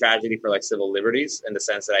think it's a tragedy for like civil liberties in the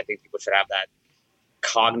sense that I think people should have that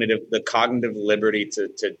cognitive liberty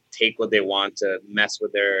to take what they want, to mess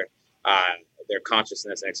with their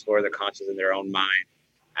consciousness and explore their consciousness in their own mind,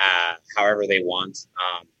 however they want.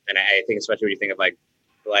 And I think especially when you think of like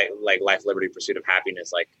life, liberty, pursuit of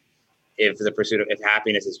happiness, like if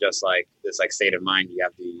happiness is just like this like state of mind, you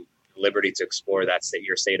have the liberty to explore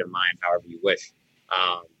your state of mind however you wish.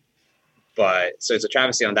 But so it's a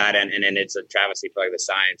travesty on that end, and then it's a travesty for like the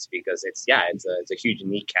science because it's a huge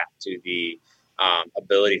kneecap to the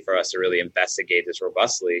ability for us to really investigate this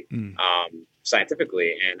robustly,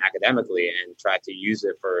 scientifically and academically, and try to use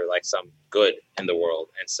it for like some good in the world.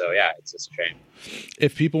 And so it's just a shame.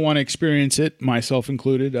 If people want to experience it, myself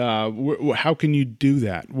included, how can you do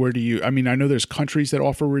that? Where do you? I mean, I know there's countries that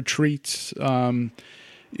offer retreats,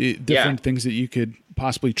 different things that you could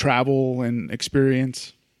possibly travel and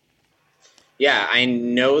experience. Yeah, I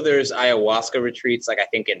know there's ayahuasca retreats, like I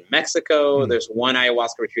think in Mexico. There's one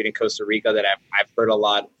ayahuasca retreat in Costa Rica that I've heard a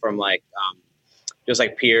lot from like just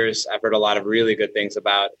like peers. I've heard a lot of really good things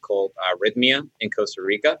about, called Rhythmia in Costa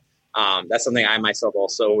Rica. That's something I myself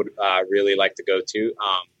also would really like to go to.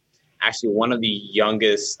 Actually, one of the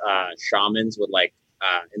youngest shamans would like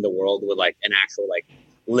in the world with like an actual like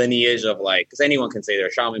lineage of like, because anyone can say they're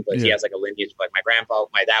a shaman, but he has like a lineage of like my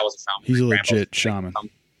dad was a shaman. He's a my legit shaman.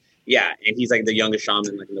 Yeah, and he's like the youngest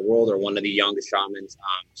shaman like in the world, or one of the youngest shamans.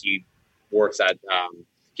 He works at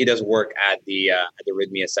he does work at the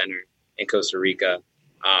Rhythmia Center in Costa Rica.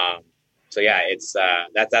 So yeah, it's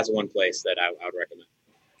that's one place that I would recommend.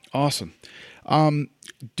 Awesome.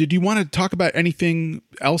 Did you want to talk about anything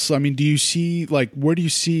else? I mean, do you see where do you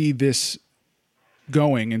see this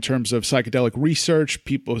going in terms of psychedelic research,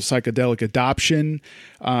 psychedelic adoption?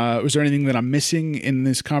 Was there anything that I'm missing in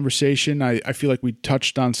this conversation? I feel like we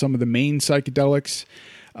touched on some of the main psychedelics.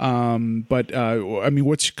 But I mean,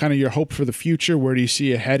 what's kind of your hope for the future? Where do you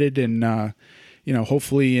see it headed? And,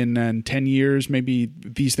 hopefully in 10 years, maybe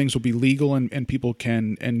these things will be legal and people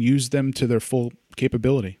can use them to their full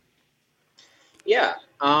capability. Yeah.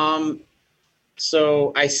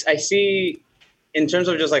 So I see, in terms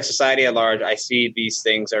of just like society at large, I see these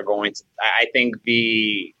things are going to, I think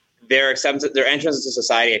their entrance into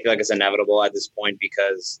society, I feel like it's inevitable at this point,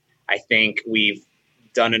 because I think we've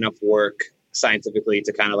done enough work scientifically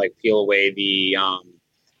to kind of like peel away the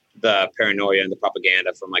paranoia and the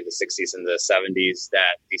propaganda from like the 60s and the 70s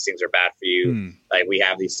that these things are bad for you. Like we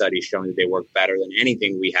have these studies showing that they work better than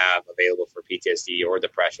anything we have available for PTSD or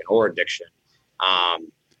depression or addiction.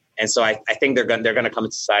 And so I think they're going to come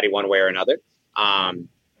into society one way or another.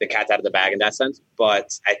 The cat's out of the bag in that sense.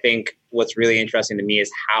 But I think what's really interesting to me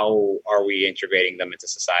is how are we integrating them into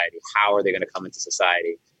society? How are they going to come into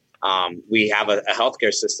society? We have a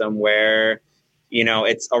healthcare system where,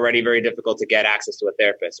 it's already very difficult to get access to a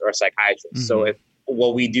therapist or a psychiatrist. Mm-hmm. So if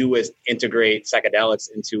what we do is integrate psychedelics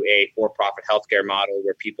into a for-profit healthcare model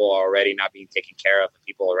where people are already not being taken care of and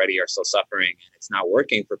people already are still suffering, and it's not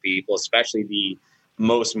working for people, especially the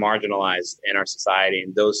most marginalized in our society,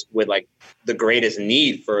 and those with like the greatest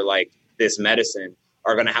need for like this medicine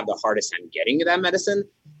are going to have the hardest time getting to that medicine,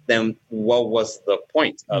 then what was the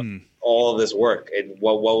point of all of this work? And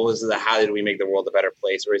what was how did we make the world a better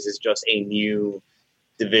place? Or is this just a new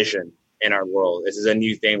division in our world? This is a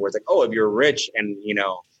new thing where it's like, oh, if you're rich and, you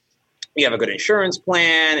have a good insurance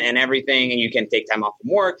plan and everything, and you can take time off from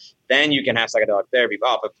work, then you can have psychedelic therapy.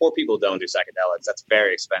 Oh, but poor people don't do psychedelics. That's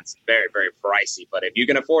very expensive, very, very pricey. But if you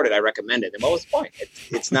can afford it, I recommend it. And what was the point?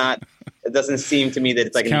 It's not, it doesn't seem to me that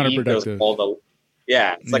it's like an ethos of all the,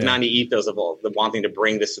 it's not an ethos of all the wanting to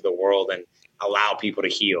bring this to the world and allow people to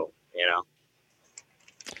heal,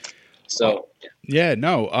 So,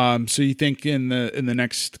 so you think in the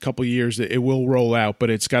next couple of years that it will roll out, but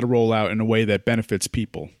it's got to roll out in a way that benefits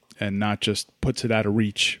people and not just puts it out of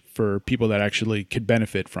reach for people that actually could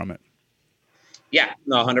benefit from it. Yeah,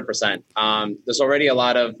 no, 100%. There's already a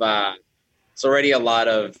lot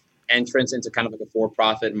of entrance into kind of like a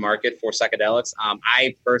for-profit market for psychedelics.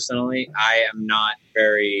 I am not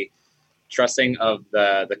very trusting of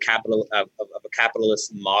the capital of a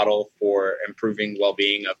capitalist model for improving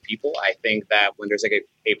well-being of people. I think that when there's like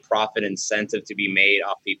a profit incentive to be made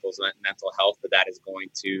off people's mental health, that is going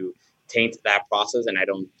to taint that process. And I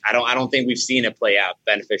don't think we've seen it play out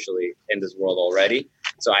beneficially in this world already.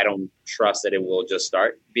 So I don't trust that it will just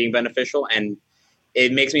start being beneficial. And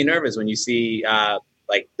it makes me nervous when you see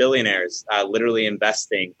like billionaires literally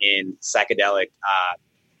investing in psychedelic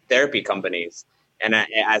therapy companies and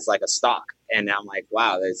as like a stock. And I'm like,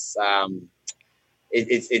 wow, this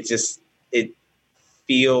it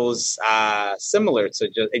feels similar to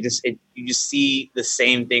you just see the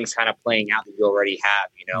same things kind of playing out that you already have,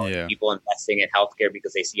 people investing in healthcare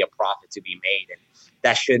because they see a profit to be made. And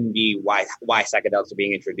that shouldn't be why psychedelics are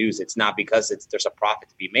being introduced. It's not because there's a profit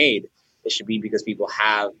to be made. It should be because people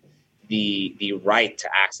have the right to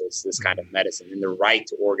access this kind of medicine and the right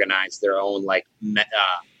to organize their own like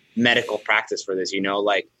medical practice for this.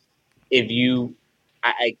 Like if you,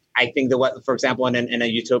 I think that for example, in a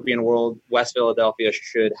utopian world, West Philadelphia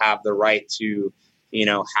should have the right to,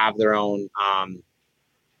 have their own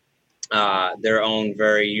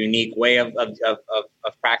very unique way of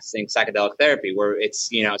practicing psychedelic therapy, where it's,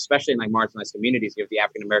 especially in like marginalized communities, you have the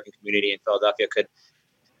African American community in Philadelphia could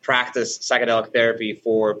practice psychedelic therapy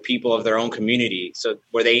for people of their own community. So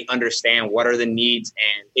where they understand what are the needs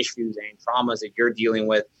and issues and traumas that you're dealing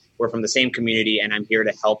with. We're from the same community and I'm here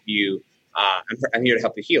to help you. I'm here to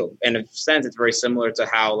help you heal. In a sense, it's very similar to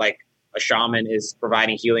how like a shaman is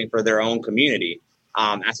providing healing for their own community,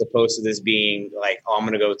 as opposed to this being like, oh, I'm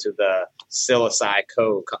going to go to the Psilocy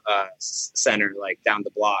center, like down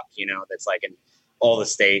the block, that's like in all the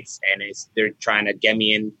states, and they're trying to get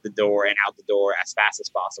me in the door and out the door as fast as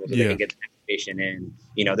possible so they can get the next patient in.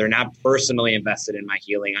 They're not personally invested in my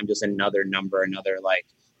healing. I'm just another like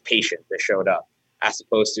patient that showed up, as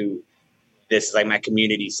opposed to this is like my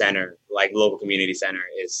community center, like local community center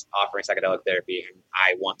is offering psychedelic therapy, and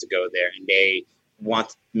I want to go there, and they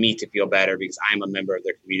want me to feel better because I'm a member of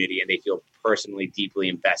their community and they feel personally deeply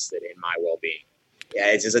invested in my well-being.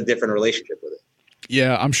 Yeah, it's just a different relationship with it.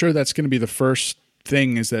 Yeah, I'm sure that's going to be the first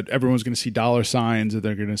thing, is that everyone's going to see dollar signs and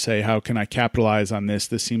they're going to say, how can I capitalize on this?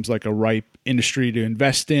 This seems like a ripe industry to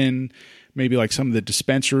invest in. Maybe like some of the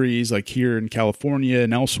dispensaries like here in California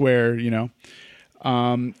and elsewhere, you know.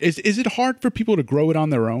 Is it hard for people to grow it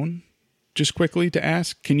on their own? Just quickly to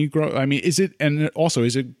ask, can you grow? I mean, is it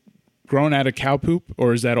grown out of cow poop,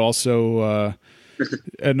 or is that also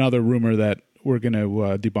another rumor that we're going to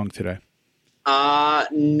debunk today?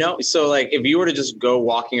 No. So like if you were to just go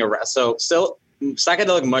walking around, so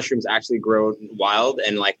psychedelic mushrooms actually grow wild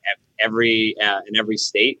and like in every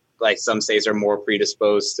state. Like some states are more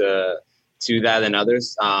predisposed to that than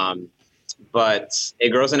others. But it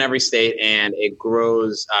grows in every state and it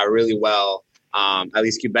grows really well. At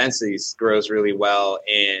least cubensis grows really well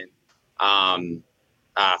in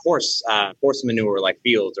horse manure, like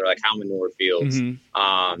fields, or like cow manure fields.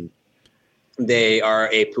 Mm-hmm. They are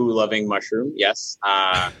a poo-loving mushroom, yes.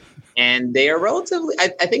 And they are relatively,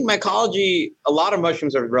 I think mycology, a lot of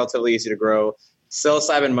mushrooms are relatively easy to grow.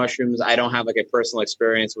 Psilocybin mushrooms, I don't have like a personal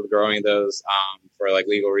experience with growing those for like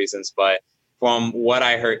legal reasons, but from what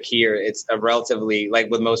I heard here, it's a relatively,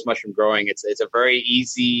 like with most mushroom growing, it's a very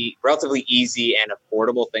relatively easy and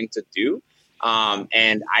affordable thing to do.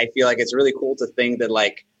 And I feel like it's really cool to think that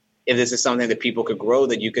like, if this is something that people could grow,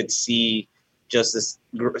 that you could see just this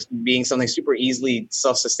being something super easily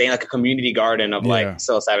self-sustained, like a community garden of like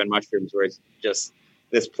psilocybin mushrooms, where it's just,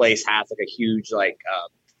 this place has like a huge, like a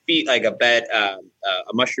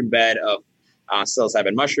mushroom bed of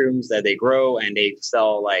psilocybin mushrooms that they grow, and they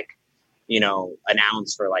sell like, you know, an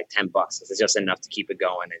ounce for like $10. It's just enough to keep it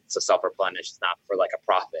going. It's a self-replenish. It's not for like a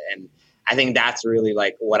profit. And I think that's really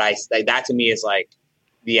like that to me is like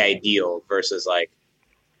the ideal versus like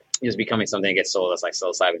just becoming something that gets sold as like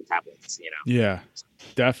psilocybin tablets, you know? Yeah,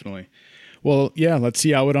 definitely. Well, yeah, let's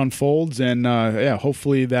see how it unfolds. And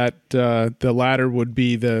hopefully that the latter would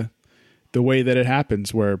be the way that it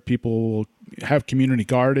happens, where people will have community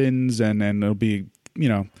gardens and it'll be, you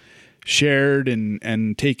know, shared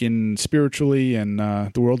and taken spiritually, and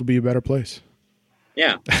the world will be a better place.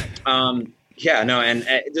 Yeah. And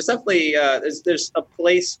there's definitely, there's a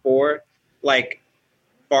place for like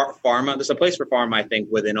pharma. There's a place for pharma, I think,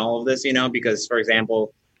 within all of this, you know, because for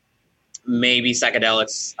example, maybe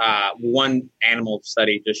psychedelics, one animal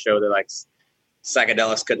study just showed that like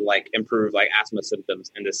psychedelics could like improve like asthma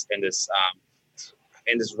symptoms in this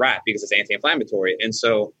rat because it's anti-inflammatory. And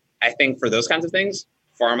so I think for those kinds of things,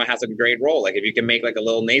 pharma has a great role. Like if you can make like a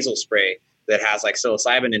little nasal spray that has like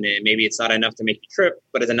psilocybin in it, maybe it's not enough to make you trip,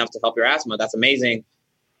 but it's enough to help your asthma. That's amazing.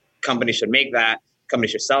 Companies should make that.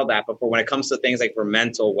 Companies should sell that. But for when it comes to things like for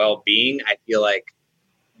mental well-being, I feel like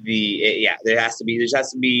there has to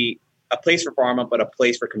be a place for pharma, but a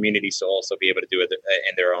place for communities to also be able to do it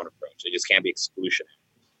in their own approach. It just can't be exclusionary.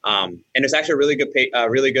 And there's actually a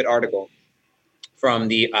really good article from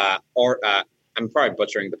the I'm probably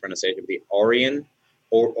butchering the pronunciation of the Orion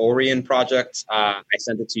project. I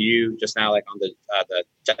sent it to you just now, like on the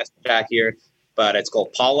chat here, but it's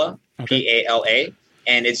called Paula, Pala,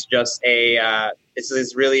 and it's just it's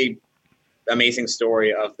this really amazing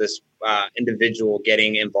story of this individual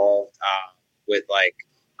getting involved with like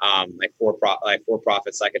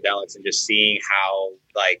for-profit psychedelics, and just seeing how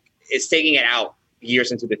like it's taking it out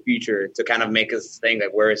years into the future to kind of make us think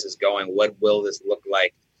like, where is this going? What will this look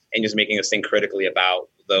like? And just making us think critically about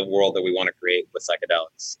the world that we want to create with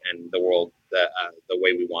psychedelics and the world the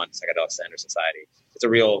way we want psychedelics to enter society. It's a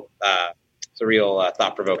real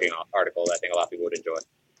thought-provoking article that I think a lot of people would enjoy.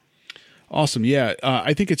 Awesome. Yeah.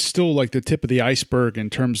 I think it's still like the tip of the iceberg in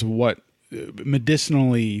terms of what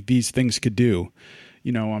medicinally these things could do.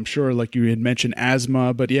 You know, I'm sure like you had mentioned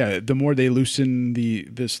asthma, but yeah, the more they loosen the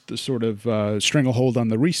sort of stranglehold on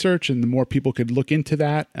the research, and the more people could look into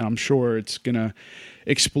that, and I'm sure it's going to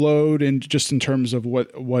explode in terms of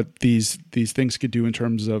what these things could do in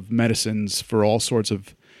terms of medicines for all sorts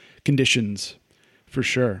of conditions, for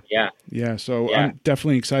sure. Yeah. So I'm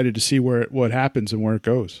definitely excited to see what happens and where it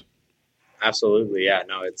goes. Absolutely. Yeah.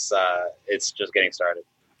 No, it's just getting started.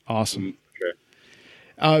 Awesome.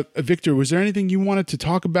 Sure. Victor, was there anything you wanted to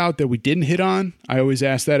talk about that we didn't hit on? I always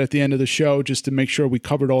ask that at the end of the show, just to make sure we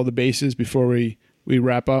covered all the bases before we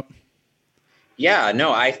wrap up. Yeah,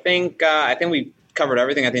 no, I think we covered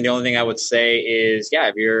everything. I think the only thing I would say is,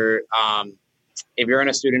 if you're in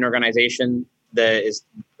a student organization that is,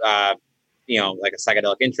 like a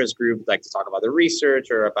psychedelic interest group, like to talk about the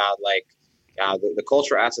research or about like the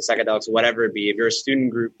cultural aspect of psychedelics, whatever it be. If you're a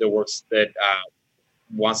student group that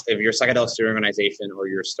if you're a psychedelic student organization, or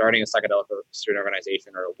you're starting a psychedelic student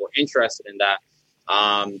organization, or we're interested in that,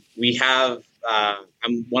 we have,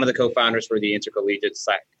 I'm one of the co-founders for the Intercollegiate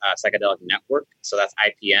Psychedelic Network. So that's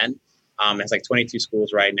IPN. It's like 22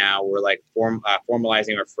 schools right now. We're like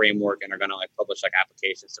formalizing our framework, and are going to like publish like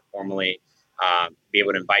applications to formally be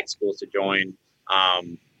able to invite schools to join.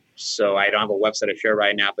 So I don't have a website to share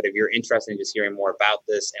right now, but if you're interested in just hearing more about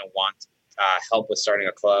this and want help with starting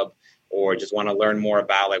a club, or just want to learn more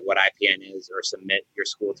about like what IPN is, or submit your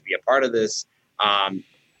school to be a part of this,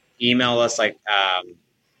 email us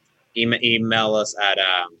email us at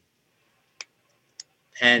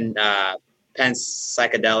Penn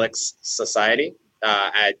Psychedelic Society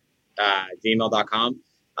at gmail.com,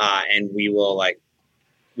 and we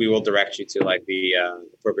will direct you to like the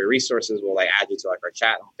appropriate resources. We'll like add you to like our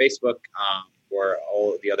chat on Facebook, where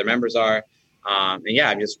all the other members are. And yeah,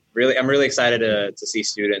 I'm really excited to see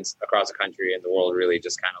students across the country and the world really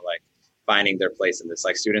just kind of like finding their place in this.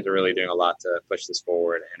 Like, students are really doing a lot to push this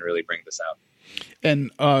forward and really bring this out.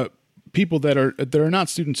 And people that are not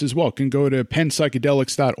students as well can go to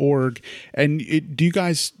pennpsychedelics.org. And do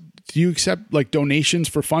you accept like donations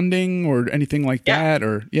for funding or anything like that?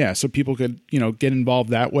 Or so people could, get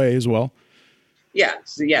involved that way as well. Yeah.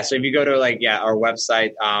 So if you go to our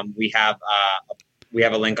website, we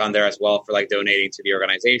have a link on there as well for like donating to the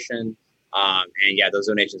organization. And those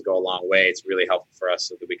donations go a long way. It's really helpful for us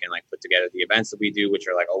so that we can like put together the events that we do, which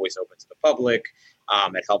are like always open to the public.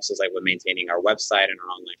 It helps us like with maintaining our website and our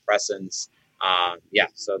online presence.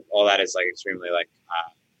 So all that is like extremely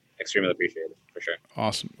appreciated for sure.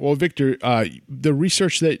 Awesome. Well, Victor, the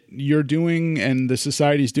research that you're doing and the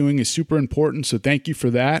society's doing is super important. So thank you for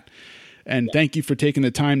that. And thank you for taking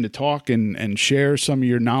the time to talk and share some of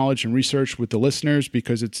your knowledge and research with the listeners,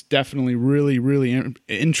 because it's definitely really, really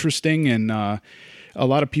interesting. And a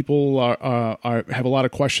lot of people have a lot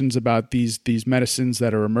of questions about these medicines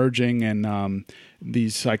that are emerging, and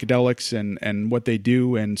these psychedelics and what they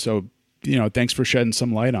do. And so, thanks for shedding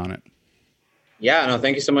some light on it. Yeah, no,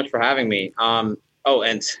 thank you so much for having me. And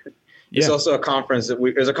there's also a conference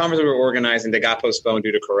there's a conference we were organizing that got postponed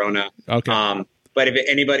due to Corona. Okay. But if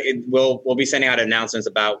anybody, we'll be sending out announcements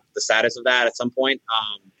about the status of that at some point.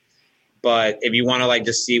 But if you want to like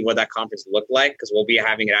just see what that conference looked like, because we'll be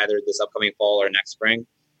having it either this upcoming fall or next spring,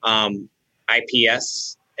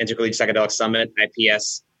 IPS, Intercollegiate Psychedelic Summit,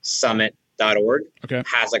 ipssummit.org,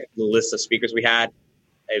 has like the list of speakers we had.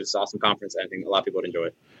 It was an awesome conference. I think a lot of people would enjoy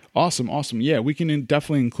it. Awesome. Yeah, we can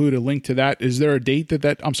definitely include a link to that. Is there a date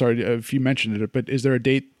that I'm sorry if you mentioned it, but is there a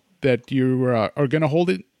date that you are going to hold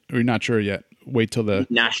it, or you're not sure yet? Wait till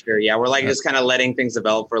not sure. Yeah, we're like just kind of letting things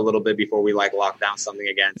develop for a little bit before we like lock down something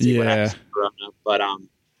again. See what happens with Corona.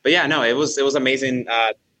 But yeah, no, it was amazing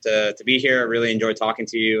to be here. I really enjoyed talking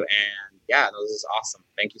to you, and this is awesome.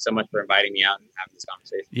 Thank you so much for inviting me out and having this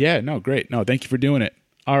conversation. Yeah, no, great. No, thank you for doing it.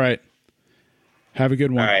 All right, have a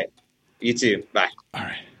good one. All right, you too. Bye. All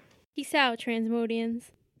right. Peace out, Transmodians.